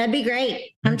 That'd be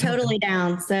great. I'm totally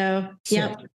down. So,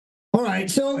 yep. All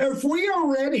right. So if we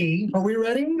are ready, are we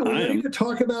ready? Are we ready to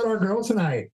talk about our girl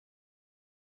tonight?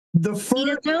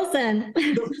 Edith Wilson.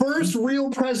 The first real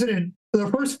president, the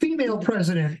first female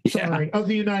president, of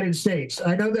the United States.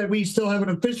 I know that we still haven't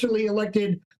officially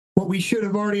elected what we should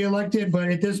have already elected, but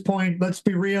at this point, let's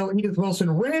be real, Edith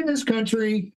Wilson ran this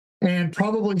country and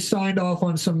probably signed off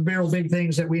on some very big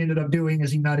things that we ended up doing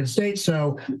as the United States.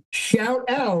 So shout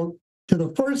out to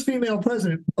the first female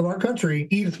president of our country,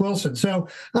 Edith Wilson. So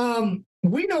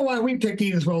we know why we picked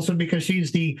Edith Wilson, because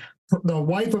she's the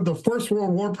wife of the First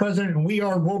World War president, and we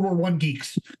are World War I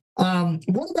geeks.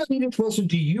 What about Edith Wilson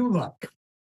do you like?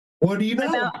 What do you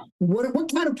know?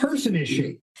 What kind of person is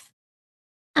she?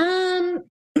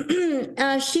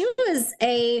 She was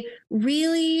a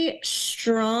really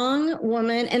strong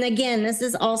woman. And again, this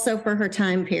is also for her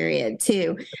time period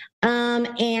too.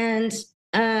 And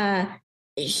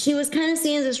she was kind of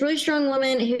seen as this really strong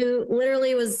woman who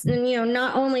literally was,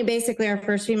 not only basically our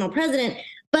first female president,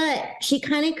 but she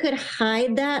kind of could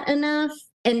hide that enough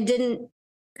and didn't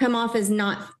come off as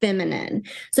not feminine.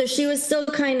 So she was still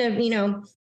kind of,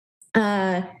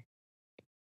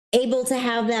 able to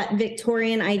have that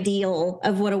Victorian ideal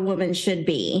of what a woman should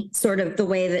be, sort of the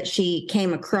way that she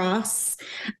came across,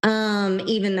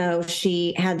 even though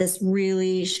she had this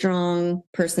really strong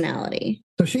personality.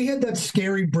 So she had that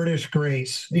scary British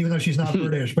grace, even though she's not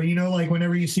British. But like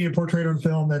whenever you see a portrait on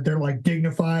film that they're like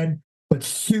dignified, but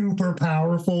super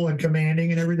powerful and commanding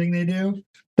in everything they do.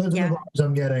 Those are the vibes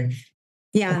I'm getting.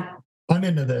 Yeah. I'm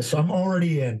into this. I'm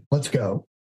already in. Let's go.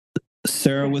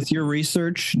 Sarah, with your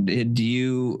research, did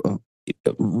you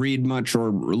read much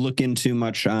or look into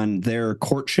much on their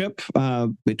courtship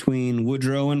between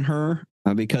Woodrow and her?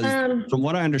 Because from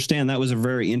what I understand, that was a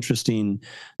very interesting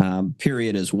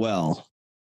period as well.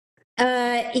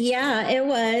 Yeah, it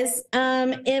was.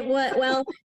 It was, well,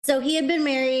 so he had been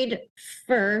married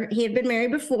before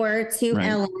to Right.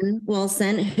 Ellen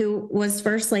Wilson, who was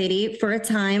first lady for a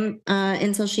time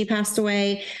until she passed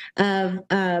away of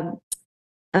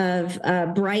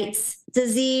Bright's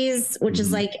disease, which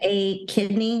is like a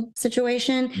kidney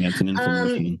situation. Yeah, it's an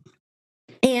inflammation.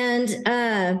 And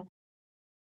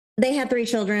they had 3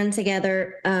 children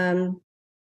together.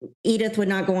 Edith would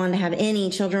not go on to have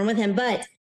any children with him, but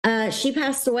she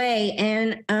passed away,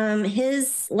 and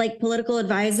his like political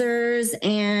advisors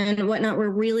and whatnot were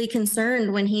really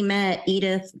concerned when he met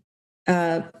Edith.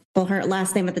 Well, her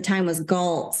last name at the time was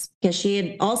Galt, because she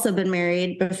had also been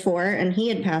married before and he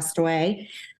had passed away.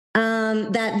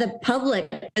 That the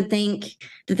public would think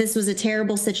that this was a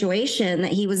terrible situation,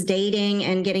 that he was dating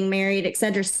and getting married, et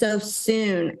cetera, so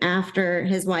soon after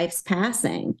his wife's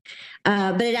passing.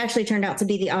 But it actually turned out to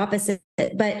be the opposite.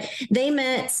 But they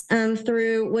met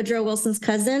through Woodrow Wilson's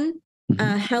cousin,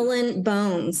 Helen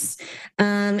Bones,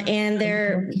 and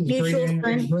their mutual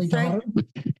friend.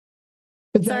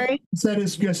 Sorry? That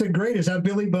is great. Is that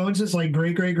Billy Bones' like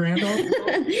great granddaughter?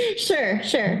 Sure.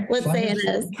 Let's say it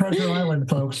is. Treasure Island,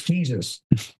 folks. Jesus.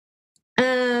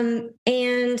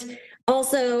 And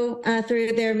also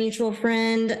through their mutual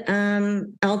friend,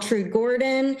 Altrude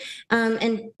Gordon.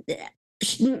 And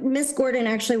Miss Gordon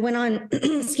actually went on,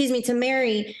 to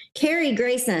marry Carrie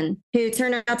Grayson, who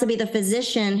turned out to be the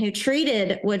physician who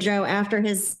treated Woodrow after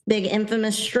his big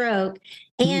infamous stroke,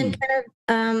 and kind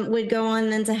of would go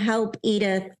on then to help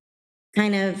Edith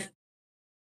kind of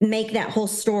make that whole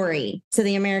story to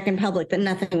the American public that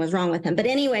nothing was wrong with him. But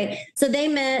anyway, so they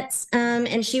met,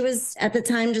 and she was at the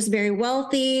time just very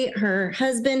wealthy. Her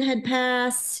husband had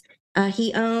passed.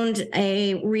 He owned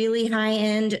a really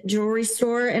high-end jewelry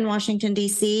store in Washington,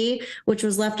 D.C., which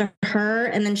was left to her.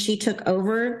 And then she took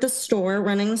over the store,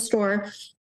 running the store.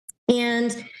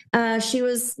 And she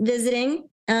was visiting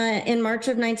in March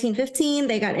of 1915.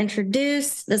 They got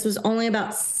introduced. This was only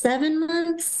about 7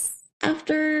 months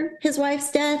after his wife's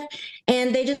death,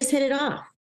 and they just hit it off.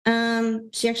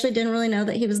 She actually didn't really know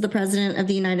that he was the president of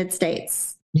the United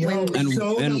States. Not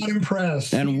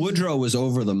impressed. And Woodrow was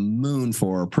over the moon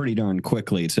for her pretty darn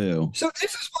quickly, too. So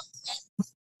this is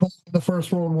what the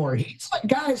First World War. He's like,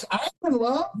 guys, I'm in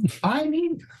love.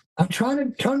 I'm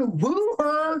trying to woo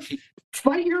her.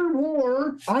 Fight your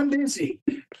war. I'm busy.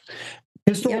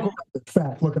 Historical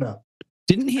fact. Look it up.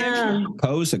 Didn't he actually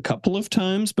propose a couple of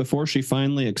times before she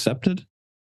finally accepted?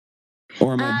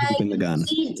 Or am I jumping the gun?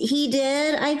 He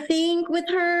did, I think, with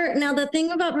her. Now, the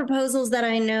thing about proposals that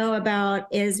I know about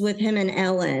is with him and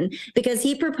Ellen, because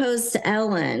he proposed to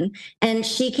Ellen and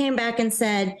she came back and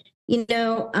said,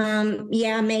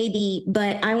 yeah, maybe,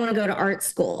 but I want to go to art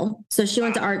school. So she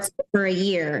went to art school for a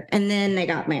year and then they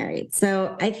got married.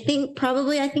 So I think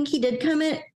he did come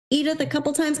at Edith a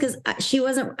couple times, because she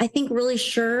wasn't, I think, really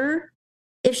sure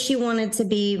if she wanted to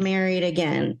be married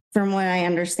again, from what I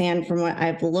understand, from what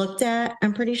I've looked at.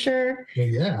 I'm pretty sure.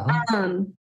 Yeah.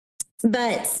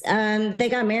 But they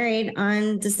got married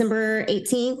on December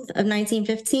 18th of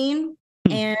 1915.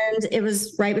 And it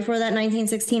was right before that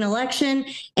 1916 election.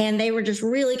 And they were just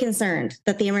really concerned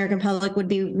that the American public would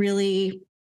be really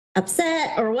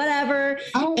upset or whatever.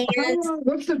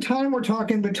 What's the time we're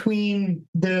talking between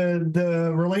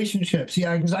the relationships?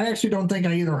 Yeah, because I actually don't think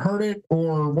I either heard it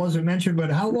or wasn't mentioned,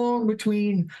 but how long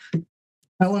between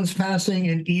Ellen's passing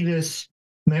and Edith's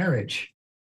marriage?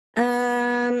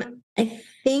 I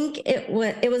think it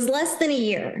was less than a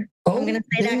year. I'm going to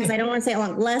say that because I don't want to say it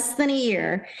long. Less than a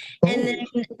year. And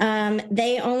then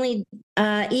they only,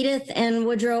 Edith and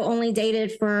Woodrow only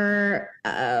dated for,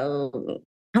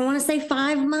 I want to say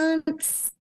 5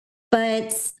 months,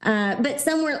 but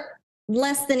somewhere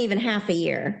less than even half a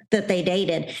year that they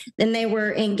dated. Then they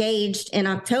were engaged in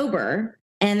October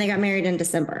and they got married in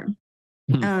December.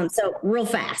 So real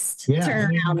fast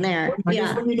turnaround there. I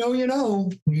guess when you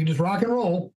know, you just rock and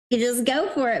roll. You just go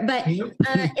for it. But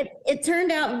it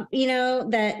turned out,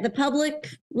 that the public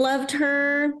loved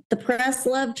her, the press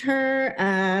loved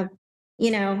her,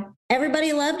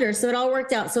 everybody loved her. So it all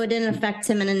worked out. So it didn't affect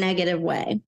him in a negative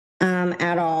way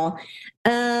at all.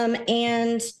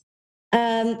 And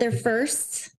their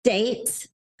first date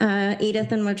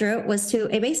Edith and Woodrow was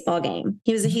to a baseball game.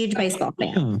 He was a huge baseball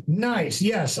fan. Nice.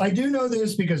 Yes, I do know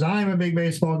this because I'm a big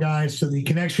baseball guy. So the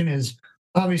connection is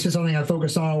obviously something I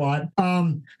focus on a lot.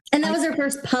 And that was their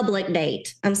first public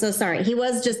date. I'm so sorry. He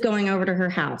was just going over to her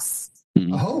house.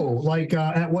 Oh, like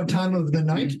at what time of the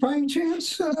night, by any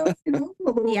chance?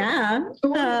 Yeah.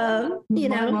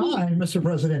 Mr.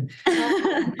 President.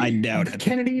 I doubt it.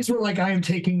 Kennedys were like, I am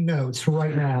taking notes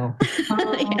right now.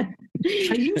 I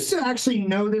used to actually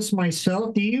know this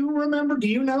myself. Do you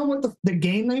know what the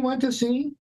game they went to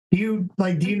see? Do you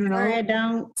know? I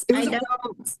don't. I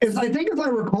think if I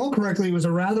recall correctly, it was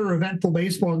a rather eventful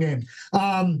baseball game.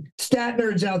 Stat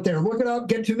nerds out there, look it up,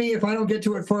 get to me if I don't get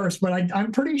to it first. But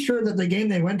I'm pretty sure that the game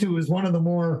they went to was one of the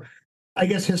more, I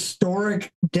guess,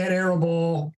 historic dead air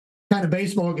ball kind of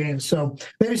baseball games. So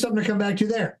maybe something to come back to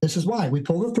there. This is why we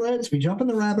pull the threads, we jump in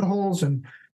the rabbit holes, and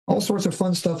all sorts of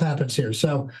fun stuff happens here.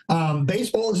 So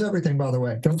baseball is everything, by the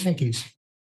way. Don't Yankees.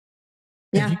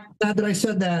 Yeah. If you glad that I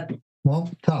said that.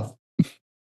 Well, tough.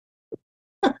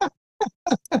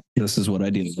 This is what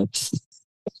I do.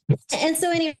 And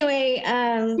so anyway,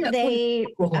 they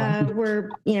were,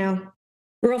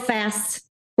 real fast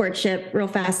courtship, real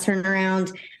fast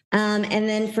turnaround. And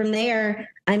then from there,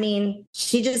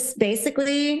 she just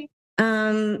basically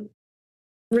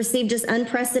received just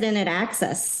unprecedented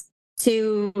access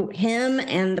to him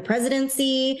and the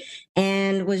presidency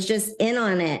and was just in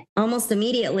on it almost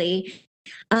immediately.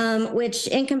 Which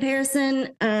in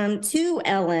comparison to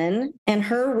Ellen and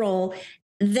her role,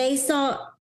 they saw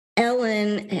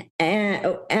Ellen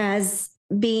as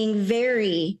being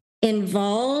very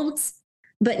involved,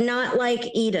 but not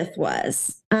like Edith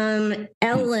was.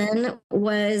 Ellen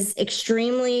was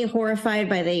extremely horrified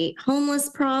by the homeless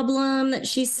problem that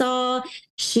she saw.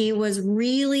 She was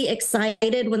really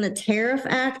excited when the Tariff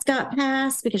Act got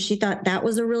passed because she thought that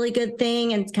was a really good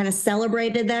thing and kind of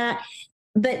celebrated that.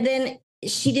 But then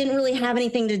she didn't really have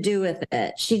anything to do with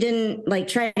it. She didn't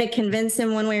try to convince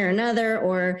him one way or another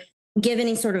or give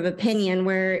any sort of opinion,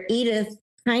 where Edith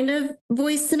kind of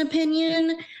voiced an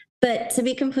opinion, but to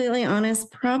be completely honest,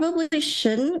 probably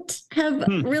shouldn't have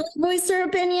really voiced her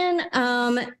opinion,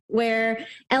 where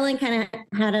Ellen kind of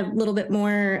had a little bit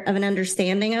more of an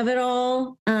understanding of it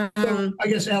all. So I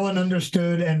guess Ellen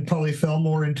understood and probably fell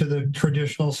more into the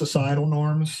traditional societal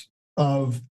norms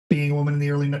of being a woman in the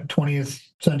early 20th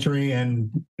century and,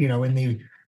 in the,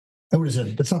 what is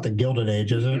it? It's not the Gilded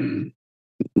Age, is it?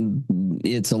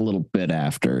 It's a little bit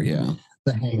after, yeah.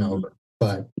 The Hangover,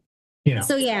 but,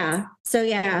 So yeah.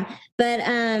 But,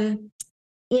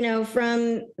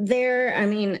 from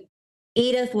there,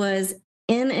 Edith was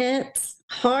in it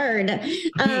hard.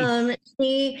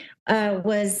 She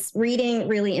was reading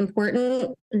really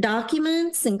important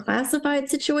documents and classified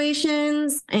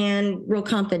situations and real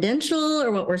confidential,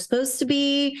 or what we're supposed to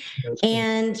be.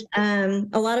 And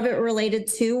a lot of it related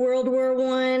to World War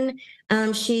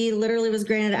I. She literally was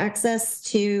granted access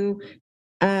to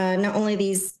not only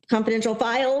these confidential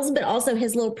files, but also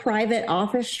his little private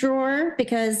office drawer,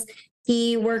 because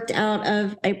he worked out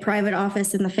of a private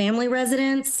office in the family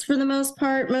residence for the most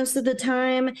part, most of the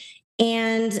time.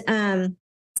 And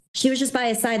she was just by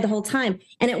his side the whole time.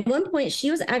 And at one point, she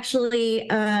was actually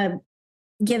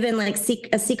given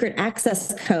a secret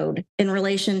access code in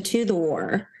relation to the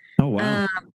war. Oh, wow.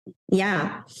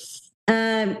 Yeah.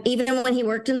 Even when he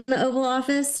worked in the Oval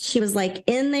Office, she was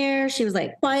in there. She was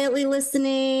quietly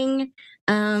listening.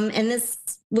 And this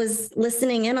was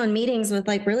listening in on meetings with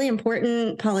like really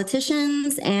important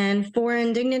politicians and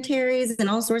foreign dignitaries and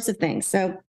all sorts of things.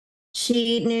 So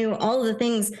she knew all of the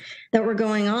things that were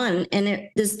going on, and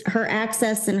it just her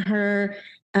access and her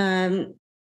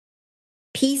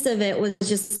piece of it was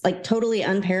just like totally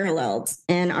unparalleled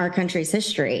in our country's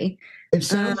history. It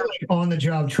sounds like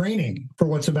on-the-job training for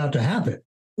what's about to happen.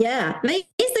 Yeah,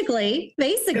 basically.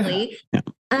 Yeah.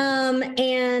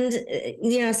 And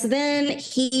so then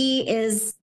he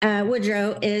is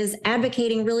Woodrow is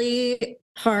advocating really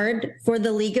hard for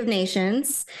the League of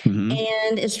Nations,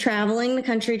 and is traveling the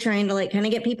country trying to like kind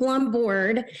of get people on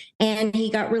board. And he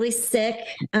got really sick,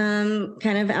 kind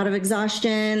of out of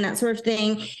exhaustion, that sort of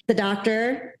thing. The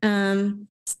doctor,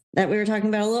 that we were talking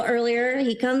about a little earlier,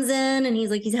 he comes in and he's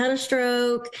like, he's had a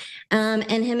stroke. And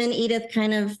him and Edith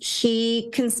she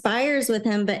conspires with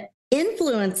him, but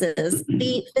influences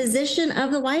the physician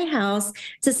of the White House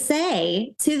to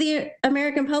say to the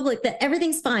American public that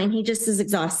everything's fine. He just is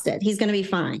exhausted. He's going to be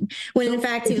fine. When in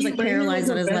fact, he was like paralyzed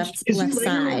on his left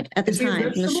side at the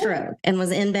time from the stroke and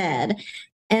was in bed.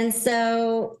 And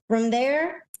so from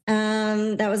there,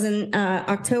 that was in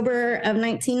October of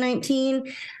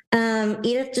 1919,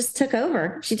 Edith just took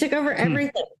over. She took over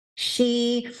everything.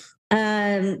 She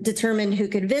determined who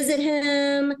could visit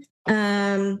him.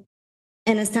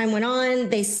 And as time went on,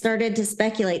 they started to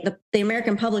speculate, the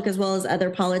American public, as well as other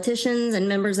politicians and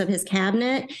members of his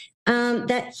cabinet,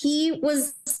 that he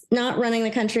was not running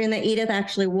the country and that Edith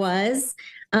actually was.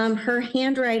 Her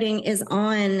handwriting is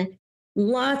on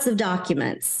lots of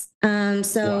documents.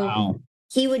 So wow.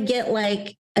 He would get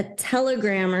like a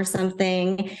telegram or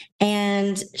something,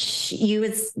 and you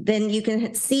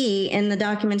can see in the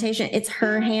documentation, it's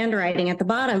her handwriting at the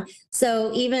bottom.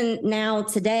 So even now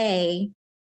today,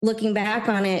 looking back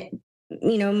on it,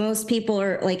 most people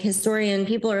are like, historian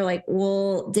people are like,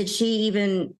 well, did she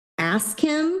even ask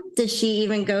him? Did she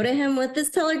even go to him with this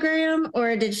telegram?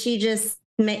 Or did she just,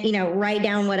 write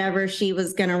down whatever she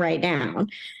was going to write down?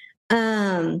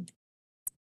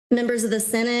 Members of the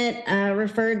Senate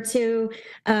referred to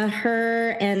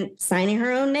her and signing her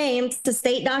own name to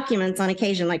state documents on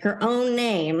occasion, like her own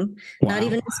name, wow. Not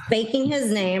even faking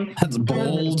his name. That's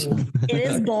bold. It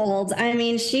is bold. I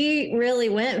mean, she really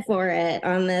went for it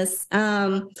on this.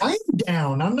 I'm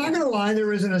down. I'm not going to lie.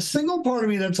 There isn't a single part of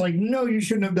me that's like, no, you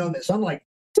shouldn't have done this. I'm like,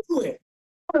 do it.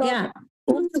 Yeah.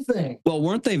 What's the thing? Well,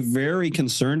 weren't they very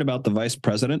concerned about the vice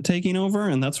president taking over?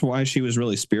 And that's why she was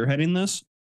really spearheading this?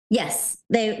 Yes,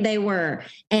 they were.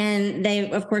 And they,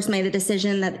 of course, made the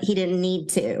decision that he didn't need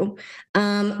to.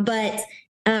 But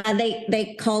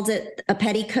they called it a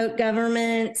petticoat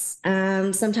government.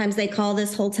 Sometimes they call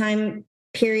this whole time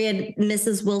period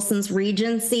Mrs. Wilson's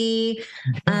Regency.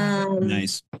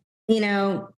 Nice.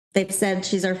 They've said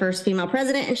she's our first female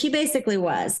president, and she basically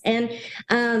was. And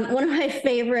one of my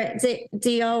favorite,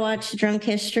 do y'all watch Drunk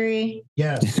History?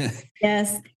 Yes.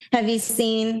 Yes. Have you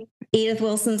seen Edith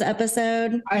Wilson's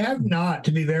episode? I have not,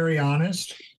 to be very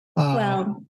honest.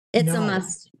 Well, it's a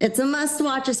must. It's a must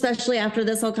watch, especially after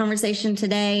this whole conversation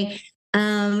today.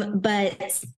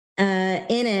 But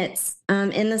in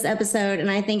this episode,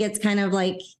 and I think it's kind of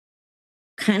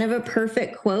a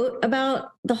perfect quote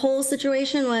about the whole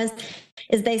situation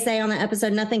is they say on the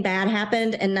episode, nothing bad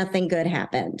happened and nothing good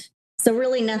happened. So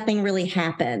really nothing really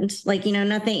happened.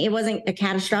 Nothing, it wasn't a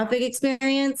catastrophic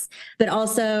experience, but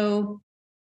also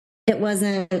it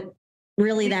wasn't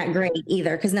really that great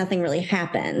either because nothing really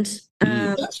happened.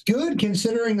 That's good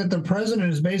considering that the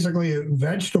president is basically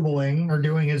vegetabling or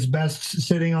doing his best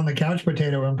sitting on the couch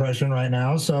potato impression right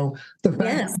now. So the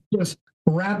fact that he just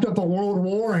wrapped up a world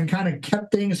war and kind of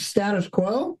kept things status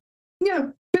quo, yeah,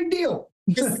 big deal.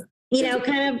 Just,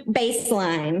 kind of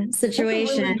baseline situation.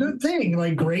 That's a really good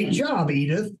thing. Great job,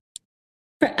 Edith.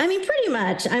 I mean, pretty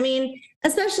much. I mean,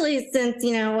 especially since,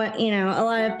 a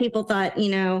lot of people thought,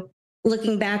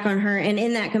 looking back on her and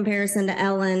in that comparison to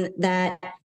Ellen, that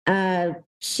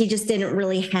she just didn't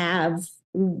really have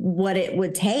what it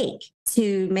would take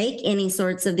to make any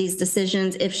sorts of these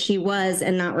decisions if she was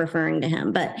and not referring to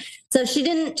him. But so she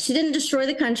didn't destroy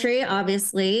the country,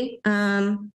 obviously.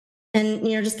 And,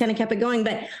 just kind of kept it going.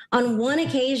 But on one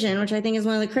occasion, which I think is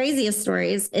one of the craziest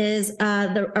stories, is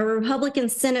a Republican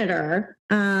senator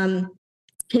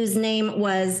whose name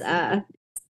was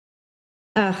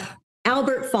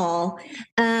Albert Fall.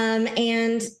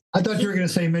 And I thought you were going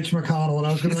to say Mitch McConnell, and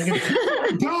I was going to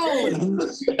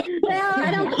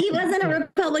well, he wasn't a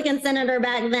Republican senator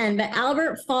back then, but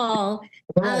Albert Fall,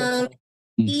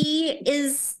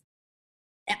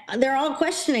 they're all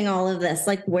questioning all of this.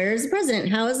 Where's the president?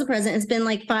 How is the president? It's been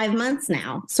 5 months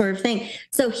now, sort of thing.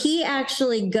 So he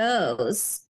actually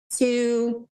goes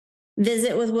to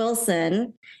visit with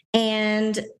Wilson,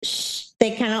 and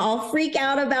they kind of all freak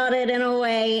out about it in a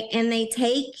way. And they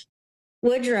take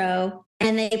Woodrow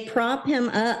and they prop him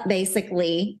up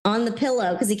basically on the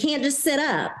pillow because he can't just sit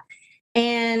up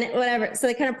and whatever. So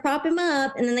they kind of prop him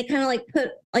up, and then they kind of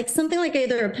put something like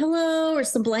either a pillow or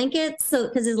some blankets. So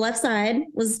because his left side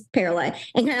was paralyzed,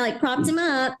 and kind of propped him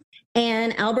up.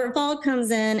 And Albert Fall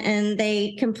comes in, and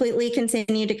they completely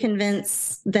continue to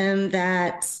convince them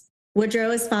that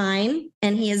Woodrow is fine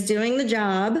and he is doing the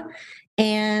job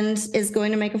and is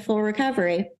going to make a full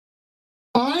recovery.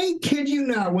 I kid you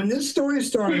not. When this story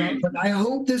started out, but I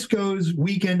hope this goes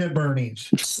Weekend at Bernie's.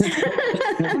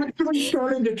 I'm actually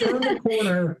starting to turn the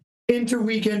corner into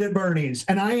Weekend at Bernie's,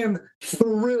 and I am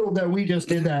thrilled that we just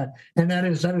did that. And that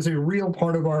is a real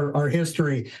part of our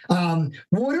history.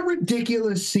 What a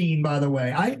ridiculous scene, by the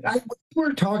way. We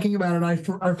were talking about it.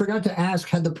 I forgot to ask: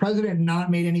 had the president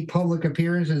not made any public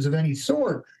appearances of any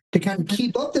sort to kind of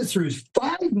keep up this ruse?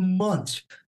 5 months.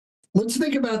 Let's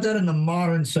think about that in the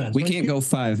modern sense. We can't go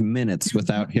 5 minutes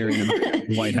without hearing him in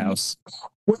the White House.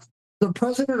 With the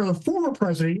president or the former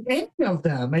president, any of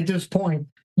them at this point,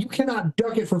 you cannot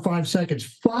duck it for 5 seconds.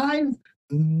 5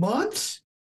 months?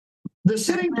 the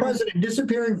sitting president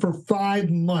disappearing for 5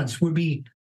 months would be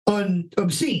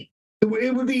obscene.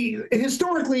 It would be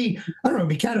historically, I don't know, it'd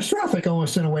be catastrophic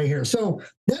almost in a way here. So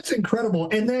that's incredible.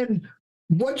 And then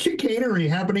what chicanery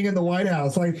happening in the White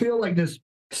House? I feel like this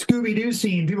Scooby-Doo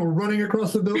scene, people running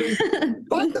across the building.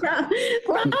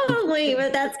 Probably,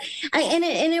 but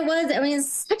it was, I mean,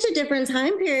 it's such a different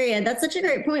time period. That's such a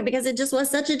great point, because it just was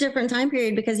such a different time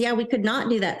period, because we could not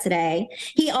do that today.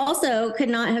 He also could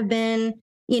not have been,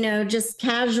 just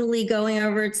casually going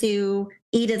over to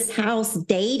Edith's house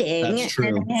dating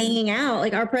and hanging out.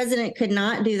 Like, our president could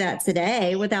not do that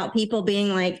today without people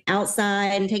being like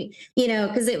outside and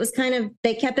because it was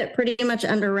they kept it pretty much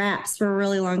under wraps for a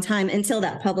really long time until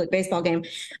that public baseball game.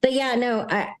 But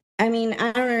I mean,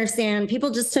 I don't understand.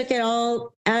 People just took it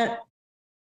all at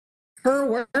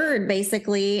her word,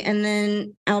 basically, and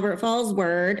then Albert Fall's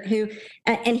word,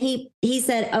 and he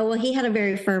said, oh, well, he had a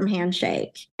very firm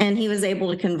handshake and he was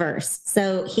able to converse.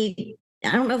 So I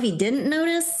don't know if he didn't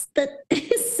notice that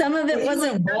some of it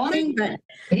wasn't working, but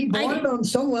he bought it on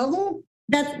some level.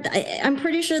 I'm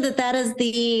pretty sure that is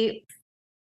the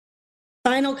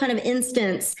final kind of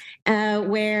instance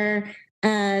where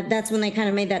that's when they kind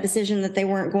of made that decision that they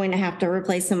weren't going to have to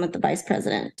replace him with the vice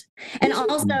president. And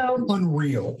also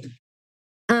unreal.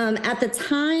 At the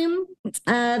time,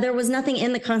 there was nothing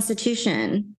in the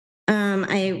Constitution.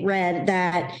 I read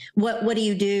that what do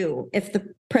you do if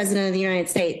the president of the United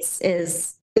States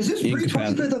is this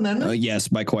pre-25th Amendment? Yes,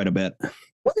 by quite a bit.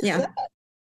 What is that?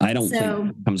 I don't think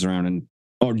it comes around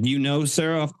or do you know,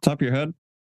 Sarah, off the top of your head?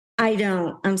 I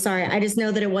don't. I'm sorry. I just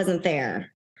know that it wasn't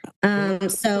there.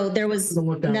 So there was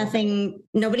nothing,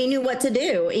 nobody knew what to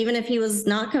do. Even if he was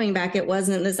not coming back, it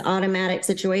wasn't this automatic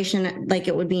situation like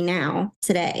it would be now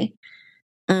today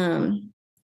in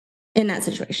that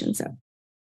situation. So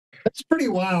that's pretty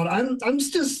wild. I'm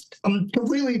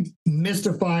completely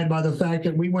mystified by the fact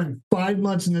that we went 5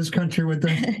 months in this country with the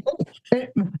have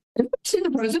you seen the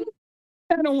president?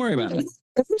 Don't worry about it.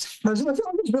 President, I feel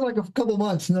like it's been like a couple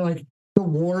months and they're like, the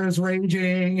war is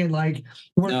raging and like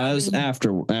no, it was after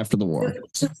the war.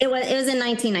 It was in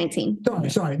 1919.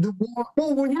 Sorry. The war.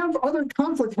 Well, we have other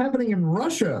conflicts happening in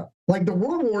Russia. Like the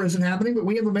World War isn't happening, but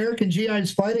we have American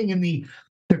GIs fighting in the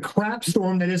crap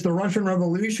storm that is the Russian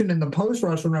Revolution and the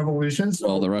post-Russian Revolution.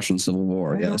 So, the Russian Civil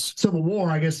War, yes. Civil War,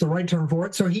 I guess the right term for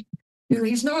it. So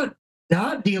he's not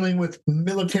dealing with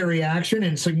military action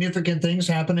and significant things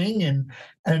happening and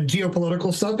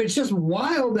geopolitical stuff. It's just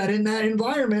wild that in that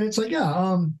environment, it's like,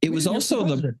 it was also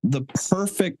the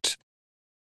perfect,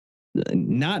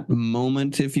 not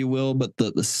moment, if you will, but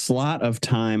the slot of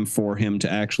time for him to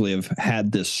actually have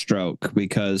had this stroke,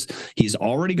 because he's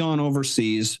already gone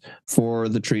overseas for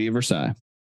the Treaty of Versailles.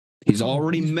 He's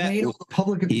already met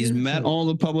all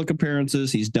the public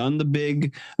appearances. He's done the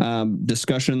big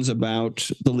discussions about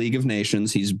the League of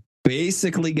Nations. He's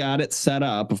basically got it set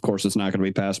up. Of course, it's not going to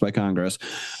be passed by Congress,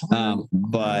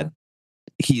 but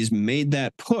he's made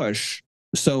that push.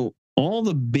 So all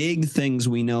the big things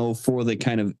we know for the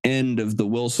kind of end of the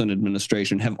Wilson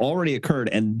administration have already occurred.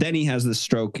 And then he has this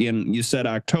stroke in, you said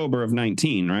October of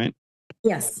 19, right?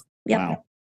 Yes. Yep. Wow.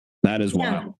 That is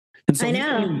wild. And so I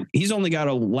know. He's only got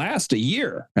to last a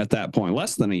year at that point,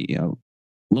 less than a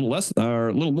little less or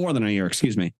a little more than a year,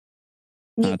 excuse me.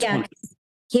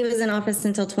 He was in office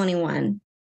until 21.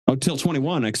 Oh, till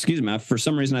 21, excuse me. For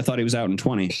some reason, I thought he was out in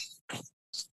 20.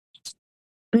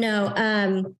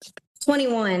 No,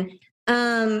 21.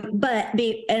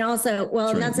 And also,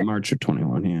 and that's March of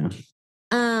 21,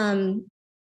 yeah.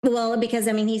 Well, because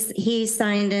I mean, he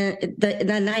signed the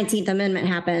 19th Amendment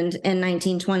happened in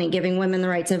 1920, giving women the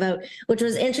right to vote, which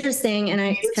was interesting.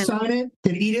 And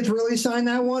Did Edith really sign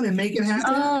that one and make it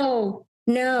happen? Oh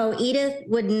no, Edith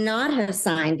would not have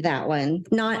signed that one,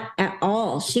 not at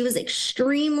all. She was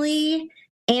extremely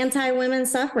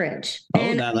anti-women's suffrage.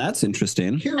 Oh, now that's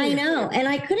interesting. I know, and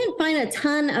I couldn't find a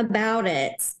ton about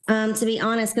it, to be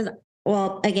honest, because,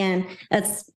 well, again,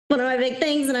 that's one of my big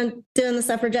things, and I'm doing the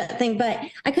suffragette thing, but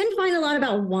I couldn't find a lot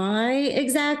about why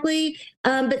exactly.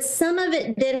 But some of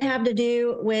it did have to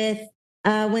do with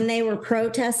when they were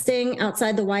protesting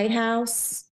outside the White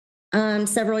House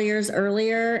several years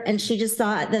earlier, and she just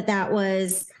thought that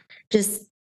was just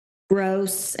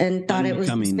gross and thought it was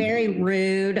very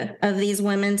rude of these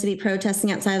women to be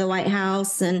protesting outside the White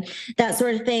House and that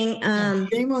sort of thing.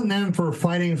 Shame on them for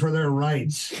fighting for their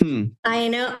rights. I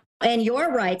know. And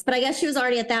your rights, but I guess she was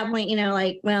already at that point,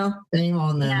 well, shame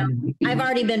on them. I've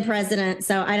already been president,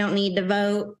 so I don't need to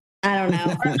vote. I don't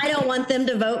know. Or I don't want them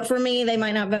to vote for me. They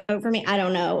might not vote for me. I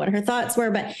don't know what her thoughts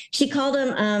were, but she called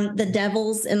them the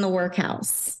devils in the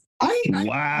workhouse.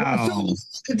 Wow.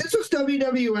 So this was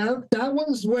WWF. That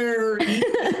was where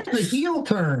the heel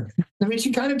turn. I mean,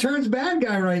 she kind of turns bad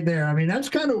guy right there. I mean, that's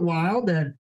kind of wild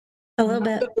that A little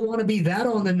bit. I don't want to be that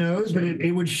on the nose, but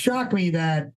it would shock me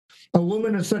that a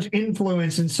woman of such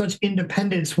influence and such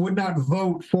independence would not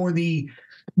vote for the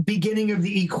beginning of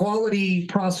the equality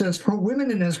process for women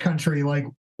in this country. Like,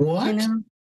 what?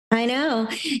 I know.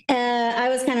 I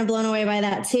was kind of blown away by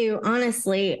that too,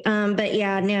 honestly. But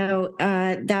yeah, no,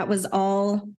 that was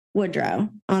all Woodrow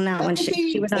on that one.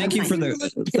 She was thank you for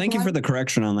the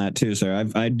correction on that too, sir.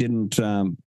 I didn't.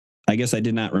 I guess I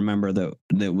did not remember that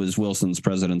it was Wilson's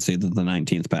presidency that the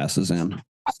 19th passes in.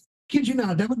 Kid you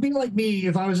not, that would be like me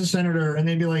if I was a senator and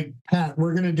they'd be like, Pat,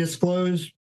 we're going to disclose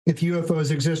if UFOs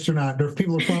exist or not. If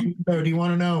people are from, do you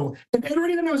want to know? And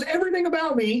everybody that knows everything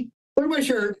about me, look at my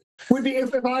shirt, would be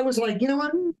if I was like, you know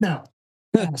what? No.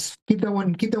 Yes. Keep that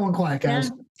one quiet, guys.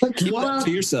 Yeah. Like, Keep that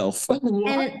to yourself.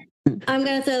 And I'm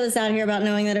going to throw this out here about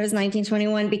knowing that it was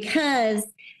 1921 because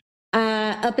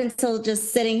up until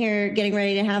just sitting here getting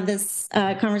ready to have this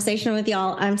conversation with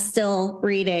y'all, I'm still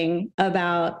reading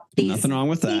about these Nothing wrong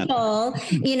with people.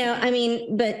 that. You know, I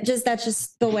mean, but that's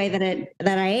just the way that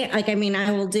I like. I mean,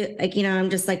 I will do like, you know, I'm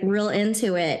just like real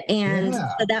into it, and so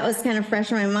that was kind of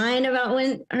fresh in my mind about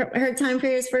when her time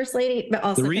period as first lady. But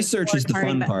also the research is the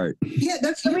fun part. Yeah,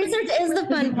 that's the research is the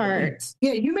fun part.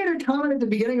 Yeah, you made a comment at the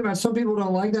beginning about some people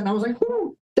don't like that, and I was like,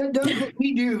 whoo. That does what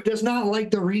we do, does not like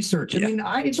the research. I mean,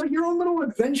 it's like your own little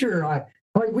adventure.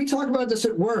 Like we talk about this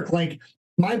at work. Like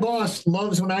my boss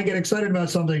loves when I get excited about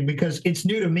something because it's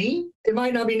new to me. It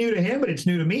might not be new to him, but it's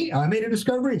new to me. I made a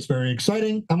discovery. It's very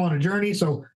exciting. I'm on a journey.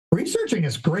 So researching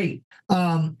is great.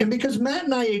 And because Matt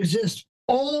and I exist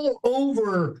all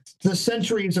over the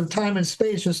centuries of time and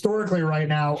space historically right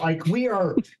now, like we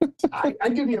are, I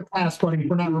give you a pass, buddy,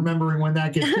 for not remembering when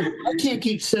that gets. I can't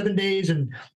keep 7 days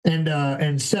and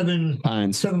seven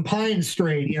pines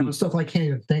straight, you know, stuff I can't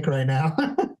even think right now.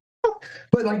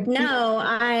 But like,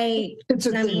 it's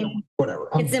a thing, whatever.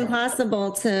 It's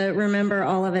impossible to remember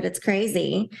all of it. It's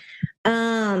crazy.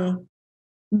 But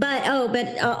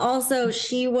also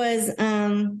she was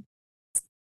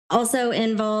also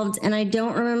involved, and I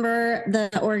don't remember the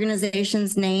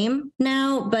organization's name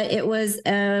now, but it was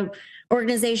a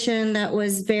organization that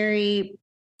was very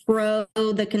pro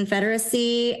the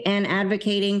Confederacy and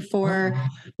advocating for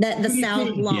the South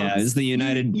lost. Yeah, it's the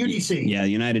United UDC. Yeah,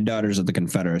 United Daughters of the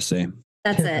Confederacy.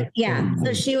 That's it. Yeah.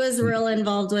 So she was real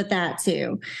involved with that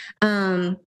too.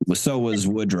 So was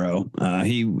Woodrow.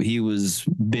 He was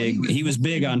big. He was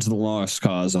big onto the lost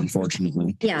cause,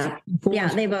 unfortunately. Yeah,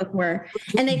 they both were,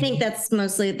 and I think that's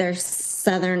mostly their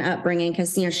Southern upbringing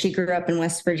because she grew up in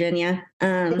West Virginia.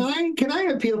 Can I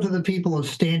appeal to the people of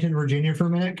Stanton, Virginia, for a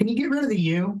minute? Can you get rid of the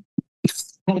U?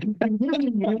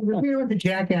 We're with the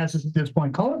jackasses at this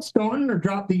point. Call it Staunton or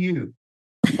drop the U.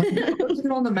 Put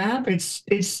it on the map. It's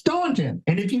Staunton,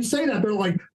 and if you say that, they're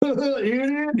like,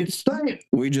 it's Staunton.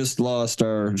 We just lost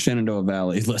our Shenandoah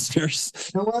Valley listeners.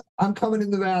 You know what? I'm coming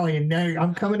in the valley, and now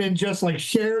I'm coming in just like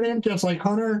Sheridan, just like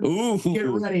Hunter. Ooh, get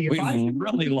ready. We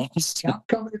really lost. I'm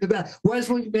coming in the valley.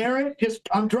 Wesley Barrett.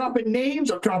 I'm dropping names.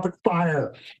 I'm dropping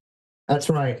fire. That's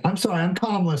right. I'm sorry. I'm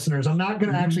calm, listeners. I'm not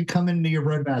going to actually come into your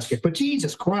breadbasket. But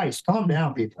Jesus Christ, calm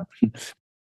down, people.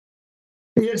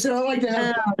 Yeah, so I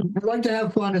like to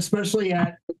have fun, especially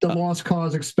at the lost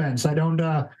cause expense. I don't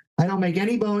make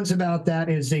any bones about that.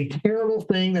 It is a terrible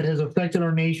thing that has affected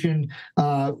our nation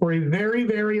for a very,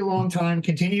 very long time,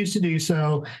 continues to do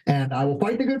so, and I will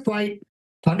fight the good fight.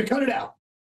 Time to cut it out.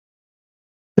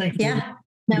 Thank you. Yeah.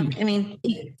 No, I mean,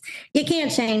 you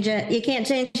can't change it. You can't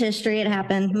change history. It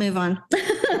happened. Move on.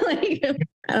 I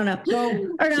don't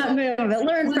know. Or not move, but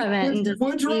learn from it. And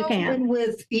just, you can.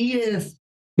 With Edith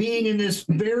being in this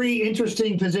very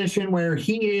interesting position where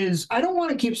he is, I don't want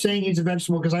to keep saying he's a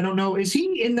vegetable because I don't know. Is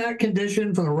he in that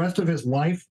condition for the rest of his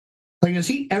life? Like, does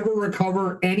he ever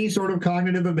recover any sort of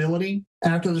cognitive ability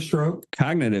after the stroke?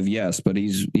 Cognitive, yes, but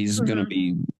he's going to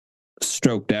be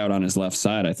stroked out on his left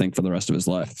side, I think, for the rest of his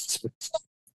life.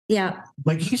 Yeah.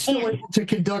 Like, he's still able to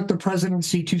conduct the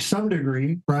presidency to some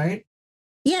degree, right?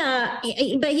 Yeah,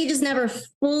 but he just never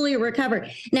fully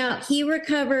recovered. Now, he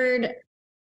recovered.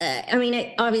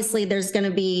 Obviously, there's going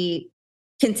to be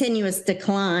continuous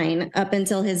decline up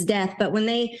until his death. But when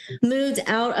they moved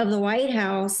out of the White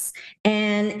House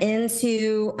and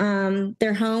into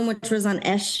their home, which was on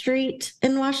S Street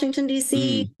in Washington,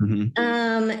 D.C.,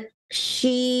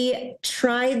 she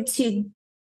tried to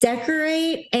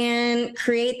decorate and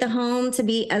create the home to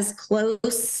be as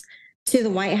close to the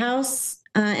White House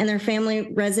and their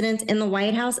family residence in the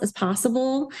White House as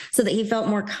possible so that he felt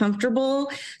more comfortable.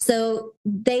 So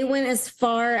they went as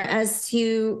far as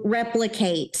to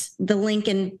replicate the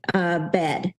Lincoln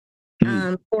bed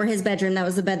for his bedroom. That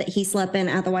was the bed that he slept in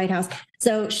at the White House.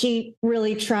 So she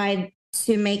really tried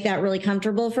to make that really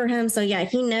comfortable for him. So yeah,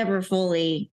 he never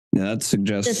fully. Yeah, that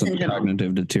suggests some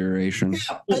cognitive deterioration.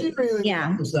 Yeah, I didn't really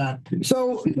notice that.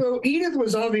 So Edith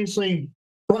was obviously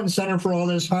front and center for all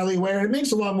this, highly aware. It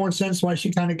makes a lot more sense why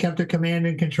she kind of kept a command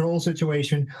and control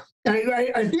situation.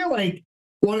 I feel like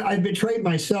I've betrayed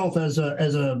myself as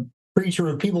a preacher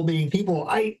of people being people.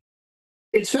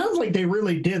 It sounds like they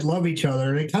really did love each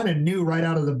other. They kind of knew right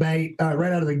out of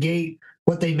the gate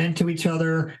what they meant to each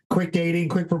other. Quick dating,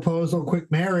 quick proposal, quick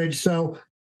marriage. So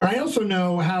I also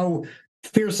know how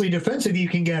fiercely defensive you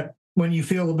can get when you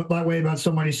feel that way about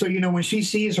somebody. So, when she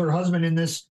sees her husband in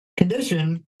this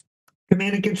condition,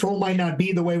 command and control might not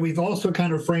be the way we've also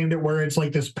kind of framed it, where it's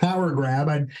like this power grab.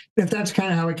 And if that's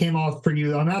kind of how it came off for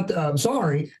you, I'm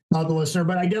sorry, not the listener,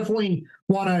 but I definitely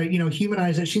want to,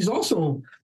 humanize it. She's also,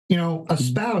 a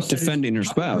spouse. Defending her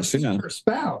spouse. Yeah. Her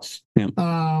spouse. Yeah.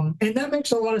 And that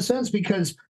makes a lot of sense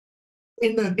because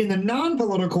in the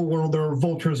non-political world, there are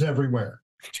vultures everywhere.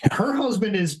 Her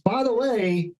husband is, by the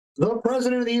way, the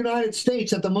president of the United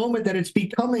States at the moment that it's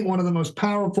becoming one of the most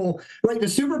powerful, right? The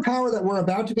superpower that we're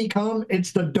about to become,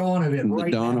 it's the dawn of it.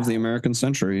 The dawn of the American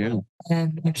century, yeah.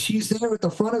 And she's there at the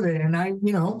front of it. And I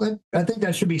think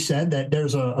that should be said that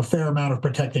there's a fair amount of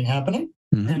protecting happening.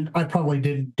 Mm-hmm. And I probably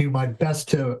didn't do my best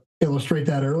to illustrate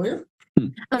that earlier.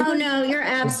 Oh, no, you're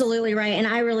absolutely right. And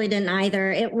I really didn't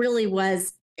either. It really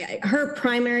was, her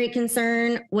primary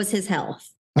concern was his health.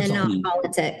 And not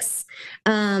politics.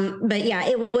 But yeah,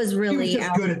 it was really. She was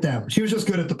just good at them. She was just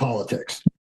good at the politics.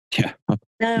 Yeah.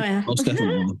 Most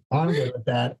definitely. I'm good at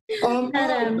that.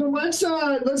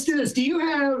 So let's do this. Do you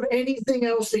have anything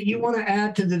else that you want to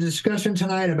add to the discussion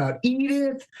tonight about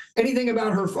Edith? Anything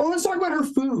about her? Oh, let's talk about her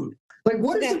food. Like,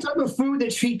 what is the type of food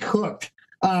that she cooked?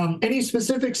 Any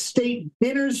specific state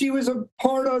dinners she was a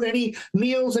part of? Any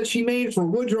meals that she made for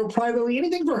Woodrow privately?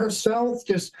 Anything for herself?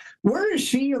 Just where is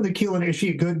she on the culinary? Is she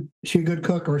a good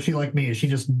cook, or is she like me? Is she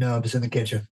just nubs in the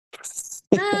kitchen?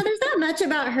 There's not much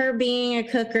about her being a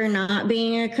cook or not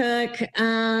being a cook.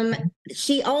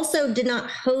 She also did not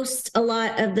host a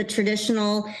lot of the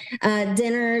traditional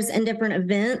dinners and different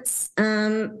events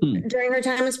during her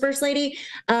time as First Lady,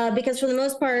 because for the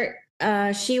most part,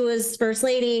 she was First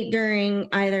Lady during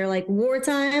either like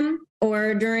wartime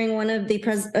or during one of the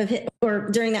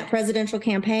during that presidential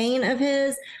campaign of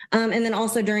his, and then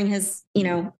also during his,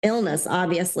 illness,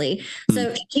 obviously.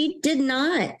 So she did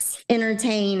not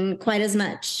entertain quite as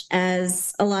much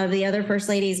as a lot of the other First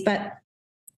Ladies, but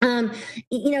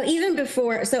even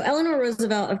before, so Eleanor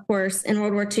Roosevelt, of course, in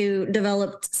World War II,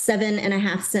 developed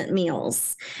 7.5-cent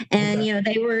meals, and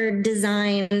they were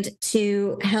designed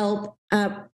to help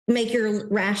make your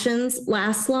rations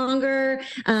last longer.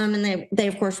 And they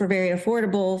of course were very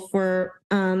affordable for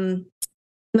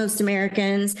most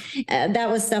Americans. That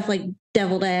was stuff like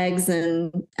deviled eggs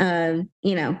and,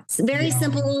 very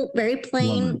simple, very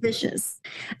plain dishes.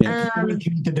 Yeah,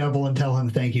 eat the devil and tell him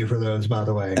thank you for those, by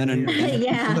the way. And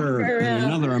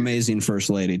another amazing First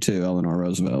Lady too, Eleanor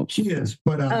Roosevelt. She is,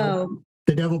 but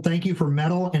the devil, thank you for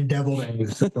metal and deviled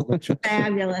eggs.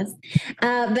 Fabulous.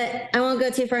 But I won't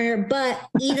go too far here. But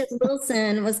Edith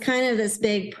Wilson was kind of this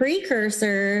big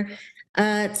precursor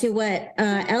to what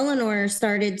Eleanor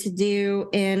started to do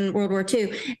in World War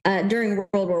II. During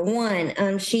World War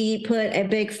I, she put a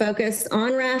big focus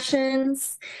on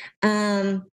rations,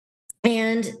 and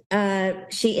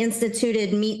she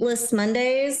instituted meatless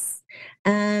Mondays.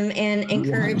 And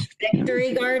encourage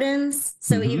victory gardens.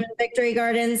 So even victory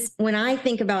gardens, when I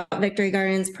think about victory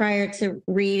gardens prior to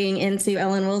reading into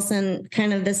Ellen Wilson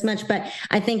kind of this much, but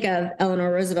I think of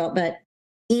Eleanor Roosevelt, but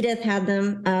Edith had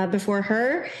them before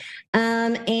her.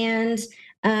 And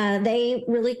they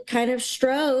really kind of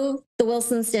strove, the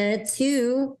Wilsons did,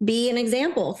 to be an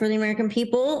example for the American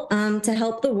people, to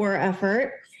help the war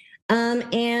effort.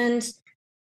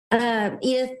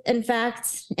 Edith, in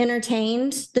fact,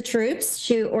 entertained the troops.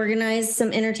 She organized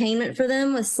some entertainment for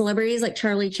them with celebrities like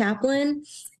Charlie Chaplin.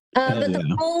 But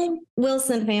the whole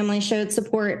Wilson family showed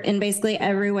support in basically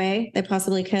every way they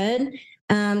possibly could.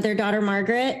 Their daughter,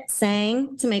 Margaret,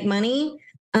 sang to make money.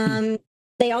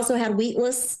 they also had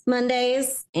wheatless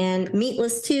Mondays and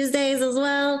meatless Tuesdays as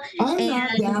well. I'm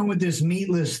not down with this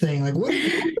meatless thing. Like, what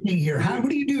is happening here? What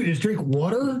do you do? Just drink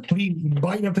water? Do you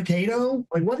bite a potato?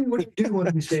 Like, what do you do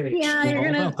when you say? Yeah, you're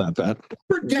gonna About that.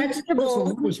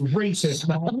 vegetable. Was racist.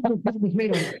 He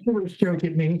made a tourist joke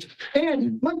at me.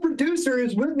 And my producer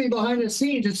is with me behind the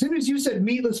scenes. As soon as you said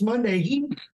meatless Monday, he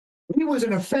was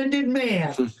an offended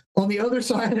man on the other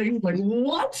side. He was like,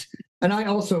 what? And I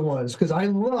also was, because I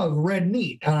love red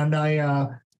meat. And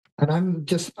I'm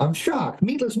shocked.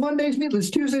 Meatless Mondays,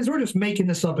 meatless Tuesdays. We're just making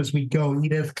this up as we go,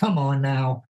 Edith. Come on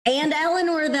now. And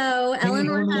Eleanor, though,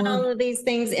 Eleanor had all of these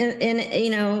things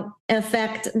in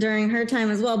effect during her time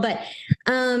as well. But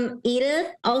Edith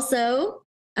also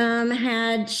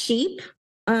had sheep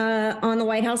on the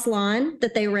White House lawn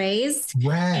that they raised.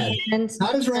 Rad. And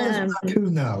not as rad as a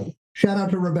raccoon, though. Shout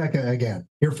out to Rebecca again,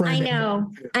 your friend.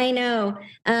 I know.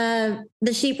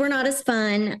 The sheep were not as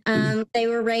fun. They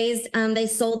were raised, they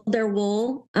sold their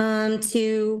wool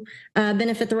to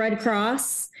benefit the Red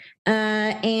Cross.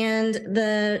 And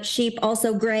the sheep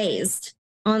also grazed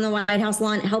on the White House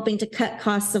lawn, helping to cut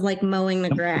costs of like mowing the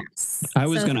grass. I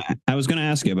was gonna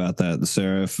ask you about that,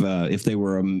 Sarah. If they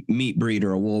were a meat breed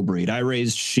or a wool breed. I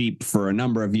raised sheep for a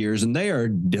number of years, and they are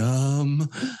dumb.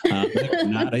 They're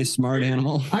not a smart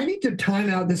animal. I need to time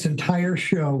out this entire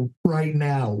show right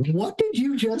now. What did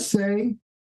you just say?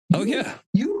 Oh yeah,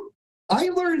 I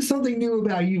learned something new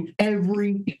about you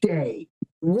every day.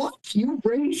 What? You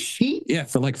raise sheep? Yeah,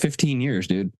 for like 15 years,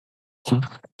 dude.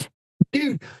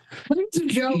 Dude, ladies and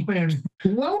gentlemen,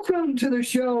 welcome to the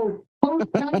show.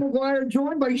 Host Pat McGuire,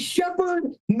 joined by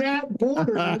Shepherd Matt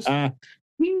Borders.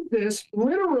 Jesus,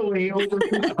 literally over.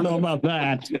 I don't know about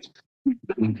that.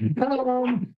 Dude,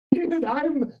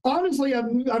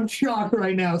 I'm shocked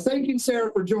right now. Thank you,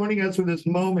 Sarah, for joining us for this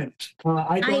moment.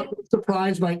 I was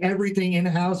surprised by everything in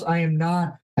house. I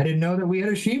didn't know that we had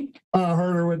a sheep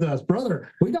herder with us.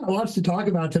 Brother, we got lots to talk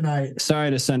about tonight.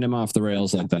 Sorry to send him off the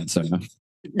rails like that, Sarah.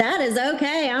 That is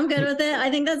okay. I'm good with it.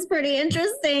 I think that's pretty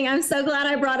interesting. I'm so glad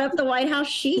I brought up the White House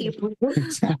sheep.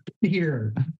 What's happening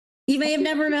here? You may have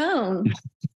never known.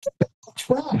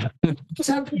 Try. Just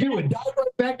have to do it. Dive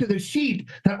right back to the sheep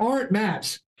that aren't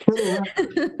Matt's.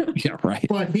 Yeah, right.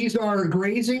 But these are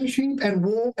grazing sheep and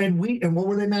wool and wheat. And what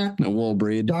were they, Matt? A wool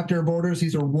breed. Dr. Borders,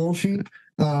 these are wool sheep.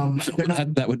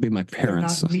 That would be my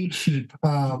parents. Not meat sheep.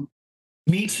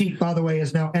 Meat sheep, by the way,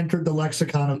 has now entered the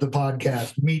lexicon of the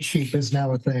podcast. Meat sheep is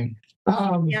now a thing.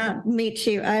 Yeah, meat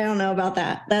sheep. I don't know about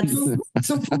that. That's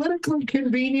so politically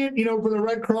convenient, for the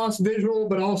Red Cross visual,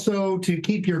 but also to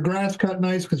keep your grass cut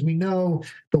nice, because we know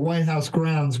the White House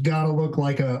grounds got to look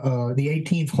like the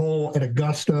 18th hole at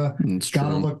Augusta. It's got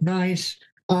to look nice.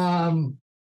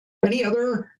 Any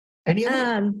other?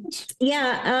 Yeah.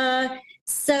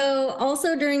 So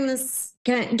also during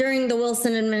the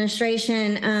Wilson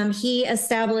administration, he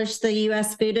established the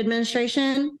U.S. Food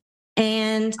Administration,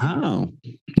 and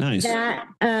nice. That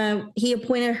he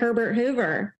appointed Herbert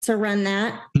Hoover to run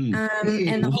that.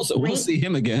 And we'll see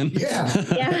him again.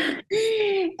 Yeah.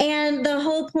 And the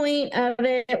whole point of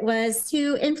it was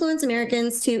to influence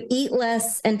Americans to eat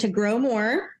less and to grow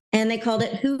more, and they called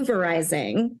it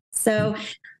Hooverizing. So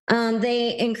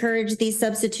they encouraged these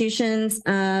substitutions,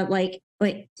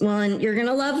 and you're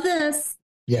gonna love this.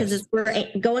 Because we're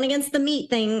going against the meat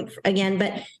thing again,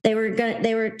 but they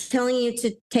were telling you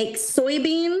to take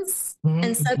soybeans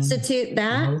and substitute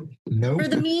that for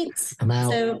the meat. I'm out.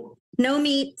 So no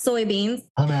meat, soybeans.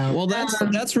 I'm out. Well,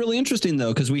 that's really interesting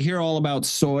though, because we hear all about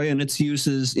soy and its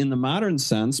uses in the modern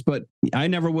sense, but I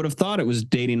never would have thought it was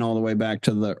dating all the way back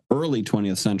to the early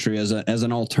 20th century as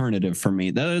an alternative for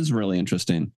meat. That is really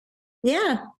interesting.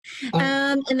 Yeah,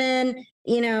 and then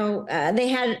they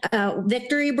had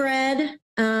Victory bread.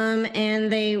 And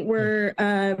they were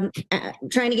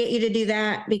trying to get you to do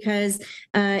that because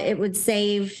it would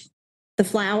save the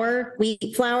flour,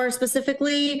 wheat flour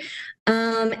specifically.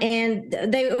 And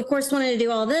they, of course, wanted to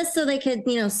do all this so they could,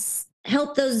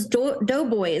 help those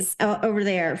doughboys out over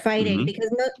there fighting, because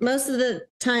most of the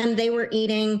time they were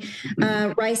eating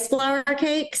rice flour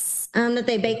cakes that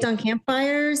they baked on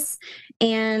campfires.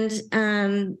 And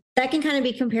that can kind of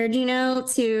be compared,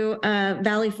 to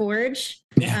Valley Forge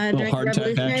during the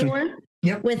Revolutionary War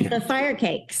with the fire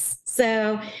cakes.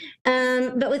 So,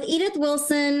 but with Edith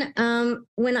Wilson,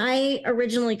 when I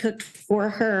originally cooked for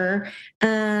her,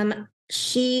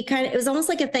 it was almost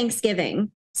like a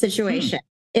Thanksgiving situation.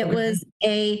 It was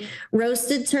a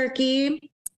roasted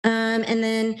turkey, and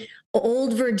then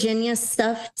Old Virginia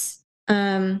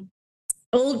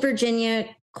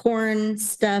corn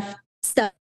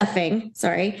stuffing,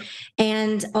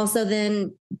 and also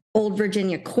then Old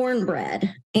Virginia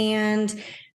cornbread. And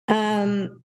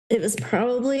it was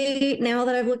probably, now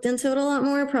that I've looked into it a lot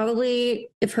more, probably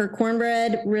if her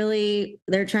cornbread really,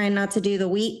 they're trying not to do the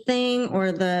wheat thing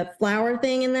or the flour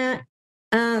thing in that,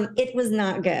 it was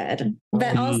not good.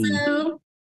 But also,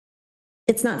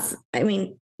 it's not, I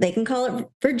mean, they can call it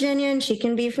Virginia and she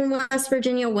can be from West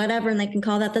Virginia, whatever, and they can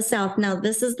call that the South. Now,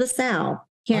 this is the South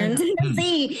here in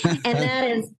Tennessee, and that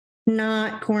is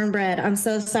not cornbread. I'm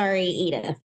so sorry,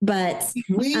 Edith. But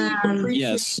we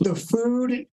appreciate the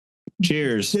food.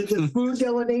 Cheers. The food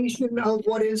delineation of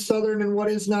what is Southern and what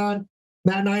is not.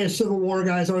 Matt and I, as Civil War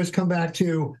guys, always come back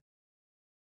to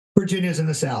Virginia's in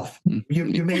the South.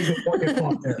 You made the war get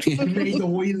fought there. You made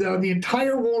the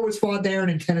entire war was fought there and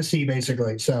in Tennessee,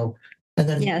 basically. So, and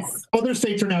then other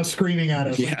states are now screaming at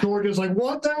us. Yeah. Georgia's like,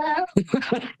 what the hell?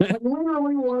 Like,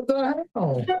 literally, what the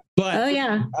hell? But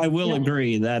I will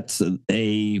agree that's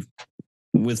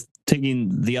with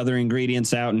taking the other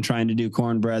ingredients out and trying to do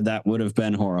cornbread, that would have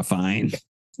been horrifying.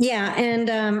 Yeah, and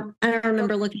I don't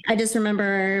remember looking. I just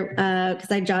remember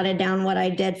because I jotted down what I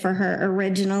did for her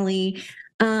originally.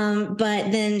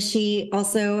 But then she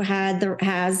also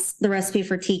has the recipe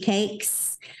for tea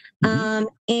cakes, and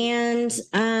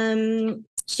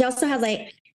she also has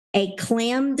like a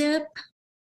clam dip.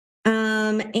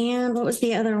 And what was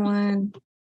the other one?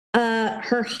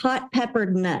 Her hot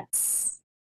peppered nuts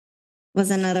was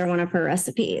another one of her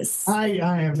recipes. I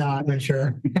am not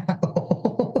sure.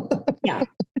 Yeah.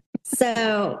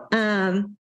 So,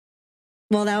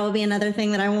 well, that will be another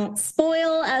thing that I won't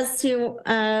spoil as to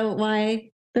why.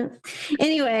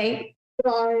 Anyway,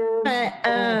 but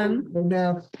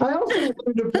no. I also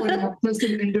wanted to point out, just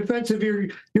in defense of your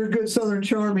good Southern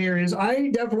charm here, is I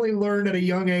definitely learned at a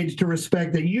young age to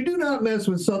respect that you do not mess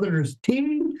with Southerners'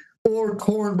 tea or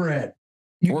cornbread.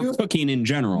 Or cooking in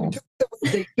general.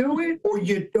 They do it or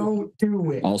you don't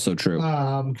do it. Also true.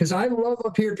 Because I love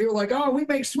up here, people are like, oh, we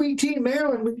make sweet tea in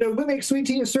Maryland. We make sweet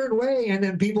tea a certain way. And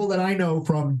then people that I know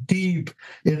from deep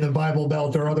in the Bible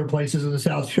Belt or other places in the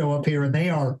South show up here and they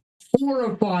are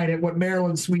horrified at what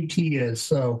Maryland sweet tea is.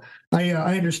 So I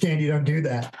understand you don't do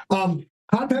that.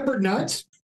 Hot peppered nuts?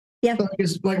 Yeah.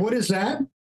 What is that?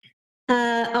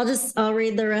 I'll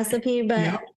read the recipe,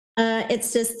 but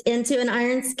it's just into an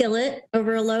iron skillet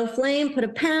over a low flame. Put a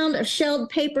pound of shelled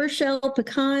paper shell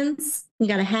pecans. You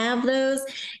got to have those,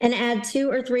 and add 2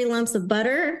 or 3 lumps of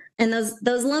butter. And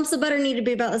those lumps of butter need to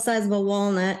be about the size of a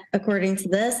walnut, according to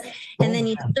this. And then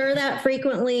you stir that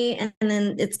frequently, and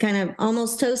then it's kind of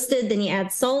almost toasted. Then you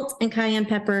add salt and cayenne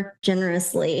pepper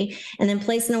generously, and then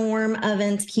place in a warm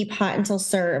oven to keep hot until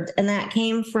served. And that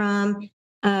came from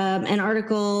an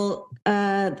article,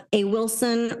 a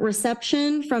Wilson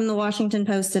reception from the Washington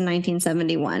Post in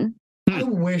 1971. I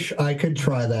wish I could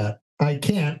try that. I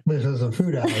can't because of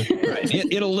food allergy. Right.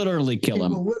 It'll literally kill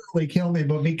him. It'll literally kill me,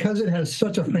 but because it has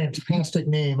such a fantastic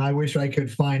name, I wish I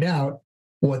could find out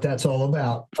what that's all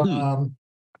about. Well,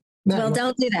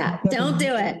 don't do that. Don't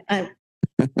do it.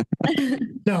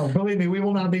 No, believe me, we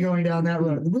will not be going down that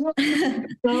road.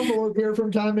 We'll here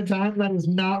from time to time. That is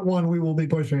not one we will be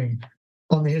pushing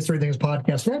on the History of Things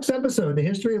podcast. Next episode, the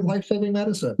history of life-saving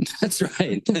medicine. That's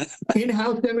right.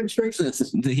 In-house demonstrations.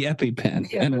 The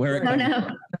EpiPen and where it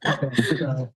comes.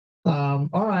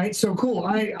 All right, so cool.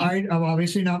 I'm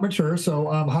obviously not mature, so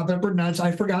hot peppered nuts.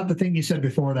 I forgot the thing you said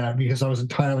before that because I was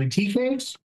entirely tea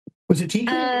cakes. Was it tea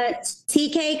cakes? Tea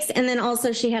cakes, and then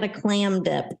also she had a clam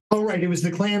dip. Oh, right. It was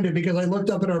the clam dip because I looked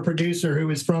up at our producer who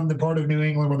is from the part of New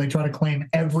England where they try to claim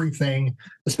everything,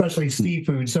 especially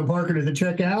seafood. So, Parker, did it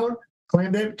check out?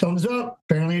 Clam dip, thumbs up.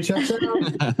 Apparently it checks out.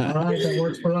 All right, that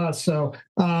works for us. So,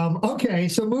 okay.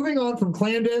 So moving on from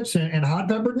clam dips and hot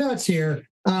peppered nuts here.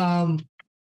 Are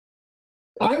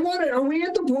we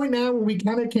at the point now where we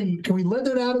kind of can we let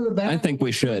it out of the bag? I think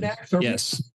we should.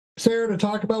 Yes. Sarah, to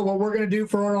talk about what we're going to do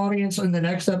for our audience in the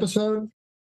next episode.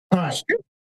 All right. Sure.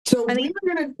 So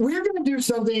we're gonna do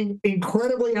something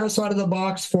incredibly outside of the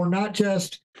box for not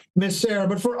just Miss Sarah,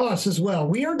 but for us as well.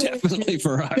 We are definitely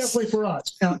for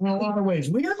us in a lot of ways.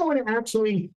 We are going to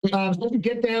actually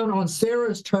get down on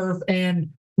Sarah's turf, and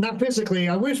not physically.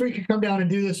 I wish we could come down and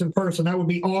do this in person. That would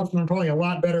be awesome and probably a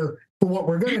lot better for what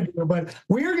we're going to do. But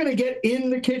we are going to get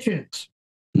in the kitchens.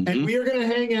 And we are going to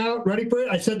hang out. Ready for it?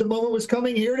 I said the moment was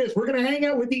coming. Here it is. We're going to hang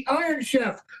out with the Iron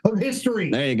Chef of history.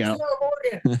 There you go. Sarah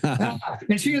Morgan.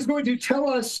 And she is going to tell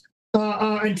us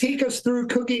and take us through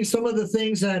cooking some of the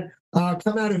things that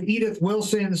come out of Edith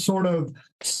Wilson's sort of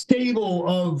stable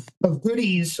of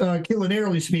goodies,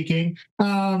 culinarily speaking.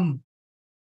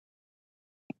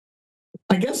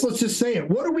 I guess let's just say it.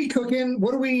 What are we cooking?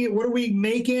 What are we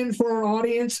making for our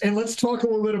audience? And let's talk a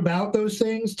little bit about those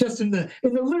things, just in the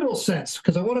little sense,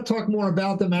 because I want to talk more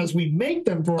about them as we make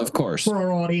them for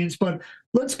our audience. But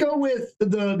let's go with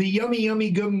the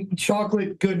yummy good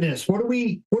chocolate goodness. What are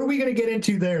we going to get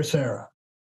into there, Sarah?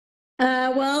 We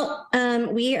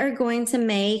are going to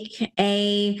make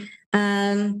a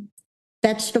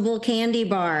vegetable candy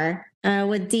bar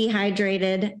with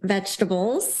dehydrated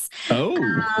vegetables.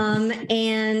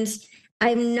 And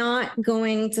I'm not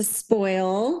going to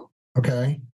spoil.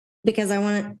 Okay. Because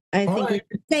I think we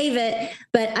can save it,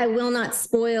 but I will not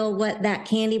spoil what that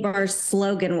candy bar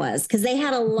slogan was, because they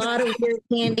had a lot of weird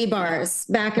candy bars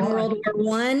back in World War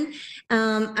One.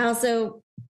 I also,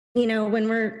 when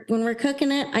we're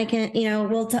cooking it, I can,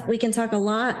 we can talk a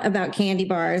lot about candy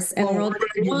bars and World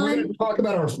War One. We're going to talk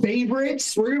about our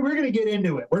favorites. We're going to get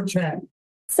into it. We're chatting.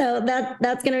 So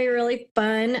that's going to be really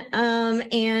fun.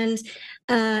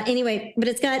 Anyway, but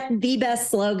it's got the best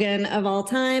slogan of all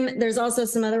time. There's also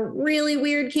some other really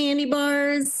weird candy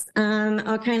bars.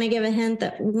 I'll kind of give a hint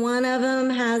that one of them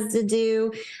has to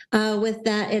do with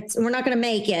that. We're not going to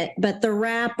make it, but the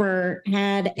wrapper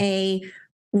had a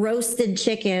roasted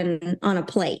chicken on a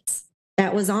plate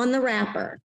that was on the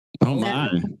wrapper. Oh my!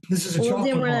 This is a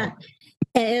chocolate bar.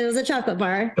 It was a chocolate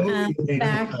bar.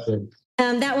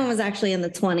 That one was actually in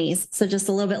the 20s, so just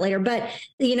a little bit later. But,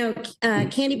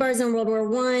 candy bars in World War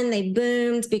One, they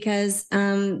boomed because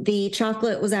the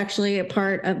chocolate was actually a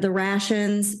part of the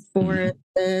rations for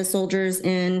the soldiers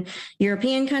in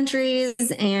European countries.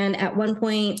 And at one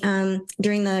point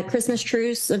during the Christmas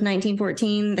truce of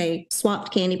 1914, they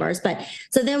swapped candy bars. But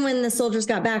so then when the soldiers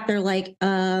got back, they're like,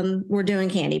 we're doing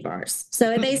candy bars. So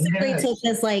it basically took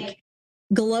this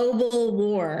global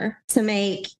war to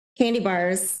make candy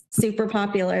bars super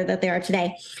popular that they are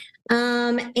today.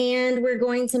 And we're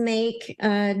going to make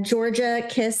Georgia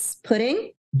Kiss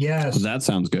pudding. Yes. That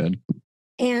sounds good.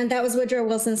 And that was Woodrow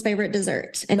Wilson's favorite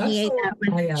dessert. And he ate that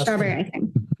with strawberry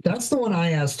icing. That's the one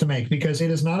I asked to make, because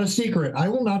it is not a secret. I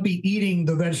will not be eating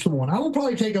the vegetable one. I will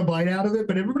probably take a bite out of it,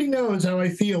 but everybody knows how I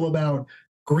feel about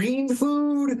green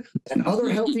food and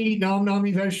other healthy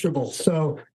nom-nommy vegetables.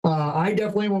 So I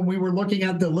definitely, when we were looking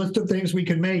at the list of things we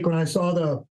could make, when I saw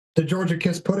the Georgia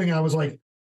Kiss pudding, I was like,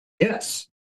 yes,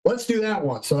 let's do that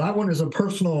one. So that one is a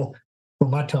personal for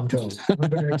my tum-tums. I'm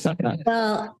very excited.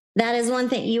 Well, that is one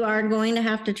thing. You are going to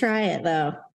have to try it,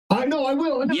 though. I know I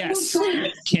will. Yes,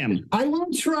 Kim. I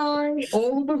will try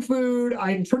all of the food.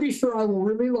 I'm pretty sure I will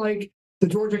really like the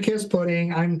Georgia Kiss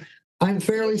pudding. I'm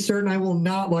fairly certain I will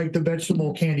not like the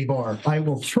vegetable candy bar. I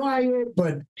will try it,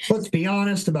 but let's be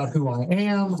honest about who I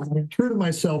am. I'm true to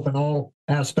myself in all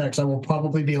aspects. I will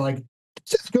probably be like,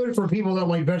 it's good for people that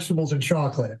like vegetables and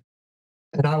chocolate,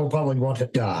 and I will probably want to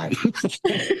die.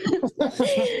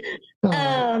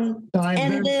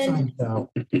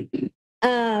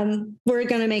 We're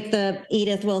going to make the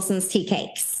Edith Wilson's tea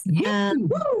cakes.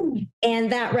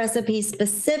 And that recipe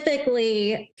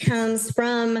specifically comes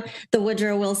from the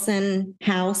Woodrow Wilson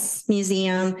House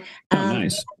Museum.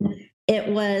 Nice. It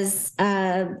was,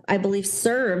 I believe,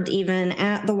 served even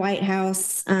at the White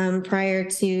House prior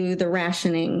to the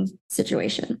rationing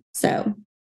situation. So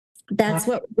that's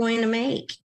what we're going to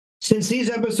make. Since these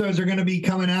episodes are going to be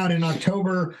coming out in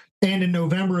October and in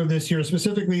November of this year,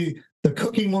 specifically the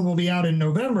cooking one will be out in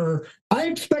November, I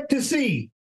expect to see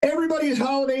everybody's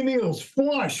holiday meals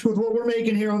flush with what we're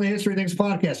making here on the History of Things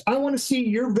podcast. I want to see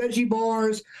your veggie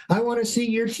bars. I want to see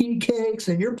your tea cakes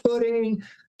and your pudding.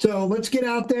 So let's get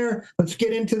out there. Let's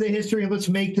get into the history and let's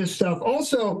make this stuff.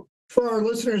 Also, for our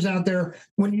listeners out there,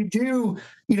 when you do,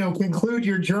 conclude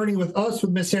your journey with us,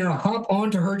 with Miss Sarah, hop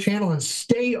onto her channel and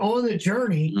stay on the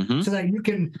journey so that you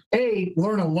can,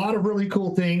 learn a lot of really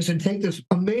cool things and take this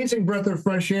amazing breath of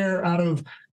fresh air out of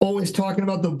always talking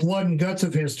about the blood and guts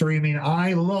of history. I mean,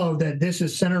 I love that this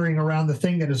is centering around the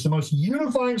thing that is the most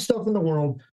unifying stuff in the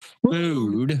world,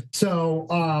 food. So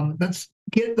let's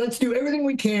do everything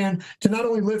we can to not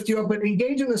only lift you up, but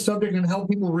engage in the subject and help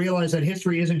people realize that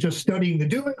history isn't just studying the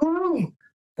doom and gloom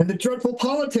and the dreadful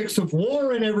politics of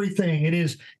war and everything. It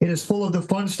is full of the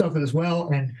fun stuff as well.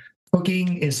 And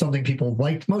cooking is something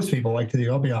most people like to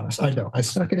do. I'll be honest. I don't. I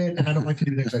suck at it, and I don't like to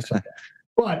do things I suck at.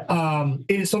 But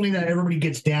it is something that everybody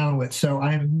gets down with. So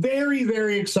I am very,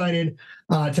 very excited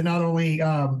to not only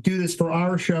do this for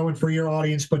our show and for your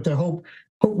audience, but to hope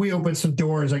we open some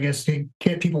doors, I guess, to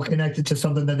get people connected to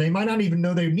something that they might not even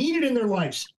know they needed in their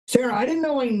lives. Sarah, I didn't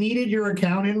know I needed your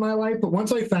account in my life, but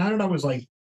once I found it, I was like,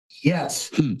 Yes.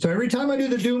 So every time I do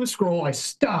the doom scroll, I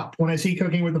stop when I see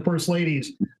Cooking with the First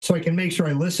Ladies, so I can make sure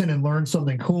I listen and learn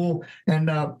something cool, and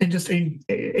just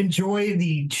enjoy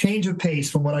the change of pace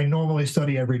from what I normally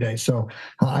study every day. So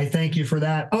I thank you for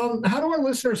that. How do our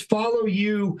listeners follow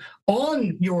you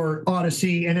on your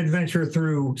odyssey and adventure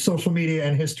through social media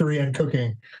and history and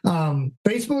cooking?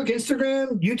 Facebook,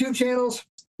 Instagram, YouTube channels.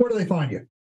 Where do they find you?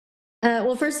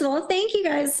 Well, first of all, thank you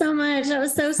guys so much. That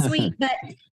was so sweet. But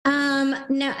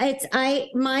no, it's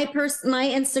my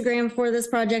Instagram for this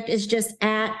project is just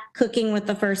at Cooking with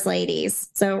the First Ladies.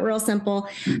 So real simple.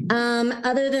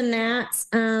 Other than that,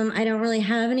 I don't really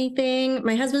have anything.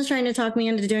 My husband's trying to talk me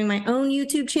into doing my own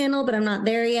YouTube channel, but I'm not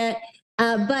there yet.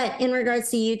 But in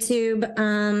regards to YouTube,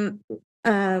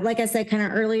 like I said kind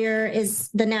of earlier, is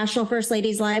the National First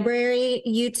Ladies Library.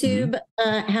 YouTube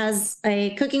has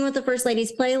a Cooking with the First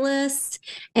Ladies playlist,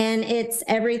 and it's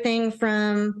everything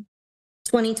from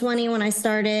 2020 when I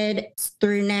started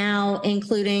through now,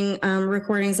 including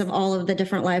recordings of all of the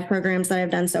different live programs that I've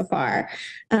done so far.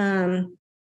 And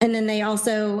then they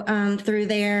also, through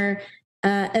their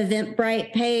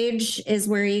Eventbrite page is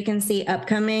where you can see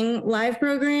upcoming live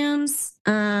programs.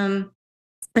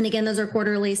 And again, those are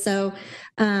quarterly. So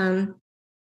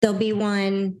there'll be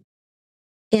one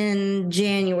in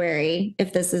January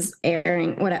if this is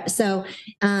airing, whatever. So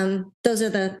those are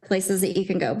the places that you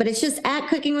can go. But it's just at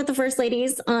Cooking with the First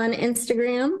Ladies on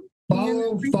Instagram.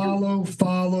 Follow.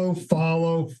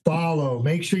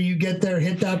 Make sure you get there,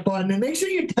 hit that button, and make sure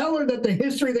you tell her that the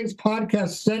History Things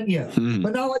podcast sent you.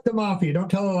 But not like the mafia. Don't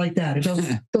tell her like that. It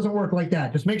doesn't work like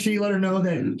that. Just make sure you let her know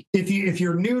that if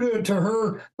you're new to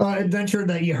her adventure,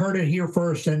 that you heard it here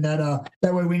first, and that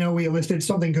way we know we listed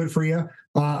something good for you,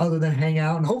 other than hang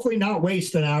out and hopefully not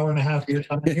waste an hour and a half of your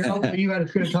time here. Hopefully you had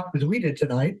as good a time as we did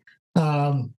tonight.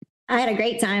 I had a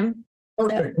great time.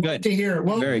 Perfect. Good to hear.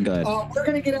 Well, very good. We're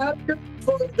going to get out of here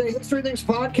for the History Things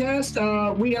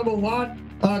podcast. We have a lot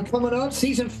coming up.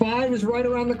 Season 5 is right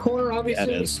around the corner.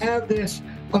 Obviously, we have this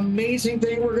amazing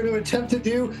thing we're going to attempt to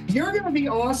do. You're going to be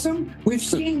awesome. We've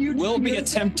seen you. We'll be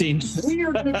attempting. We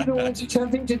are going to be the ones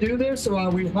attempting to do this. So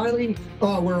we're highly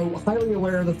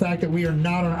aware of the fact that we are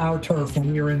not on our turf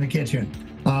when we are in the kitchen.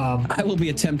 I will be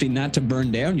attempting not to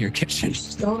burn down your kitchen.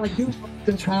 I do love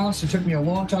this house. It took me a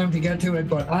long time to get to it,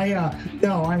 but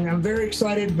I'm very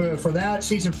excited for that.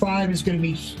 Season 5 is going to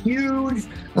be huge.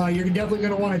 You're definitely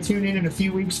going to want to tune in a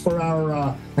few weeks for our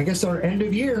our end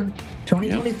of year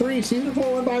 2023. Yep. Season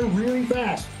 4 went by really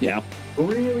fast. Yeah,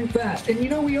 really fast. And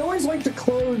we always like to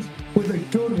close with a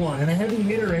good one and a heavy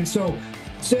hitter. And so,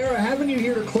 Sarah, having you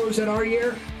here to close out our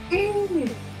year.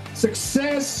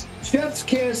 Success, chef's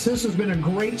kiss. This has been a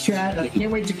great chat. I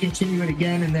can't wait to continue it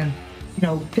again, and then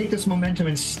take this momentum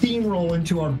and steamroll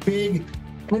into our big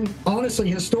and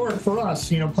honestly historic for us.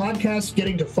 Podcasts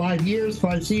getting to 5 years,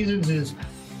 5 seasons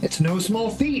it's no small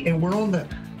feat, and we're on the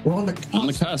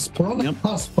cusp. We're on the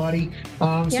cusp, buddy.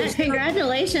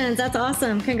 Congratulations. That's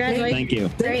awesome. Congratulations. Thank you.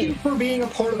 Thank you for being a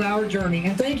part of our journey.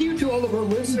 And thank you to all of our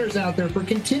listeners out there for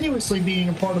continuously being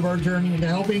a part of our journey and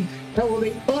helping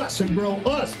elevate us and grow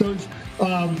us. Those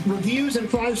reviews and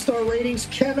 5-star ratings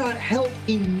cannot help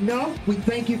enough. We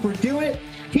thank you for doing it.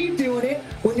 Keep doing it.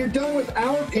 When you're done with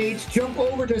our page, jump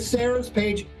over to Sarah's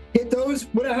page. Hit those,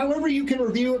 however you can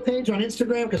review a page on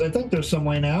Instagram, because I think there's some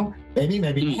way now. Maybe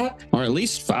not. Or at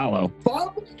least follow.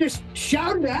 Just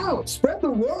shout it out. Spread the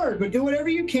word. But do whatever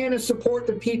you can to support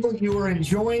the people you are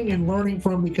enjoying and learning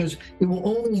from, because it will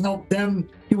only help them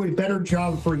do a better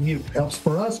job for you. Helps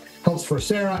for us, helps for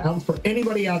Sarah, helps for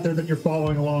anybody out there that you're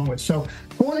following along with. So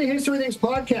for the History Things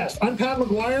podcast, I'm Pat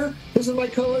McGuire. This is my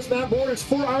co-host, Matt Borders.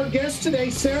 For our guest today,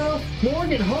 Sarah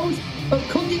Morgan, host of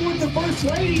Cooking with the First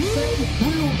Lady.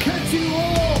 We will catch you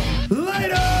all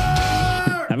later.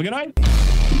 Have a good night.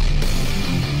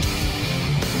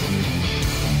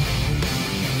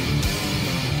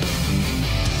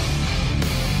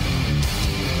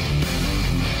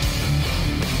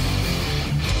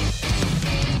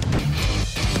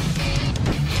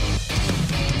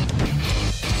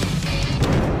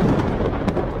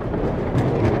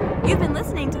 You've been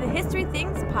listening to the History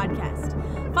Things podcast.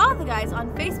 Follow the guys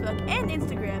on Facebook and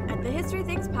Instagram at the History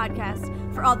Things podcast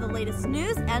for all the latest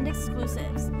news and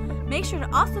exclusives. Make sure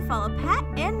to also follow Pat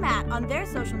and Matt on their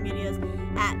social medias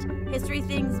at History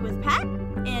Things with Pat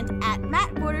and at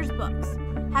Matt Borders Books.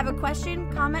 Have a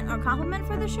question, comment, or compliment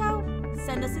for the show?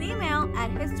 Send us an email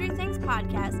at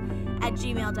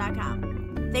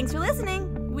historythingspodcast@gmail.com. Thanks for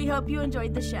listening. We hope you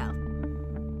enjoyed the show.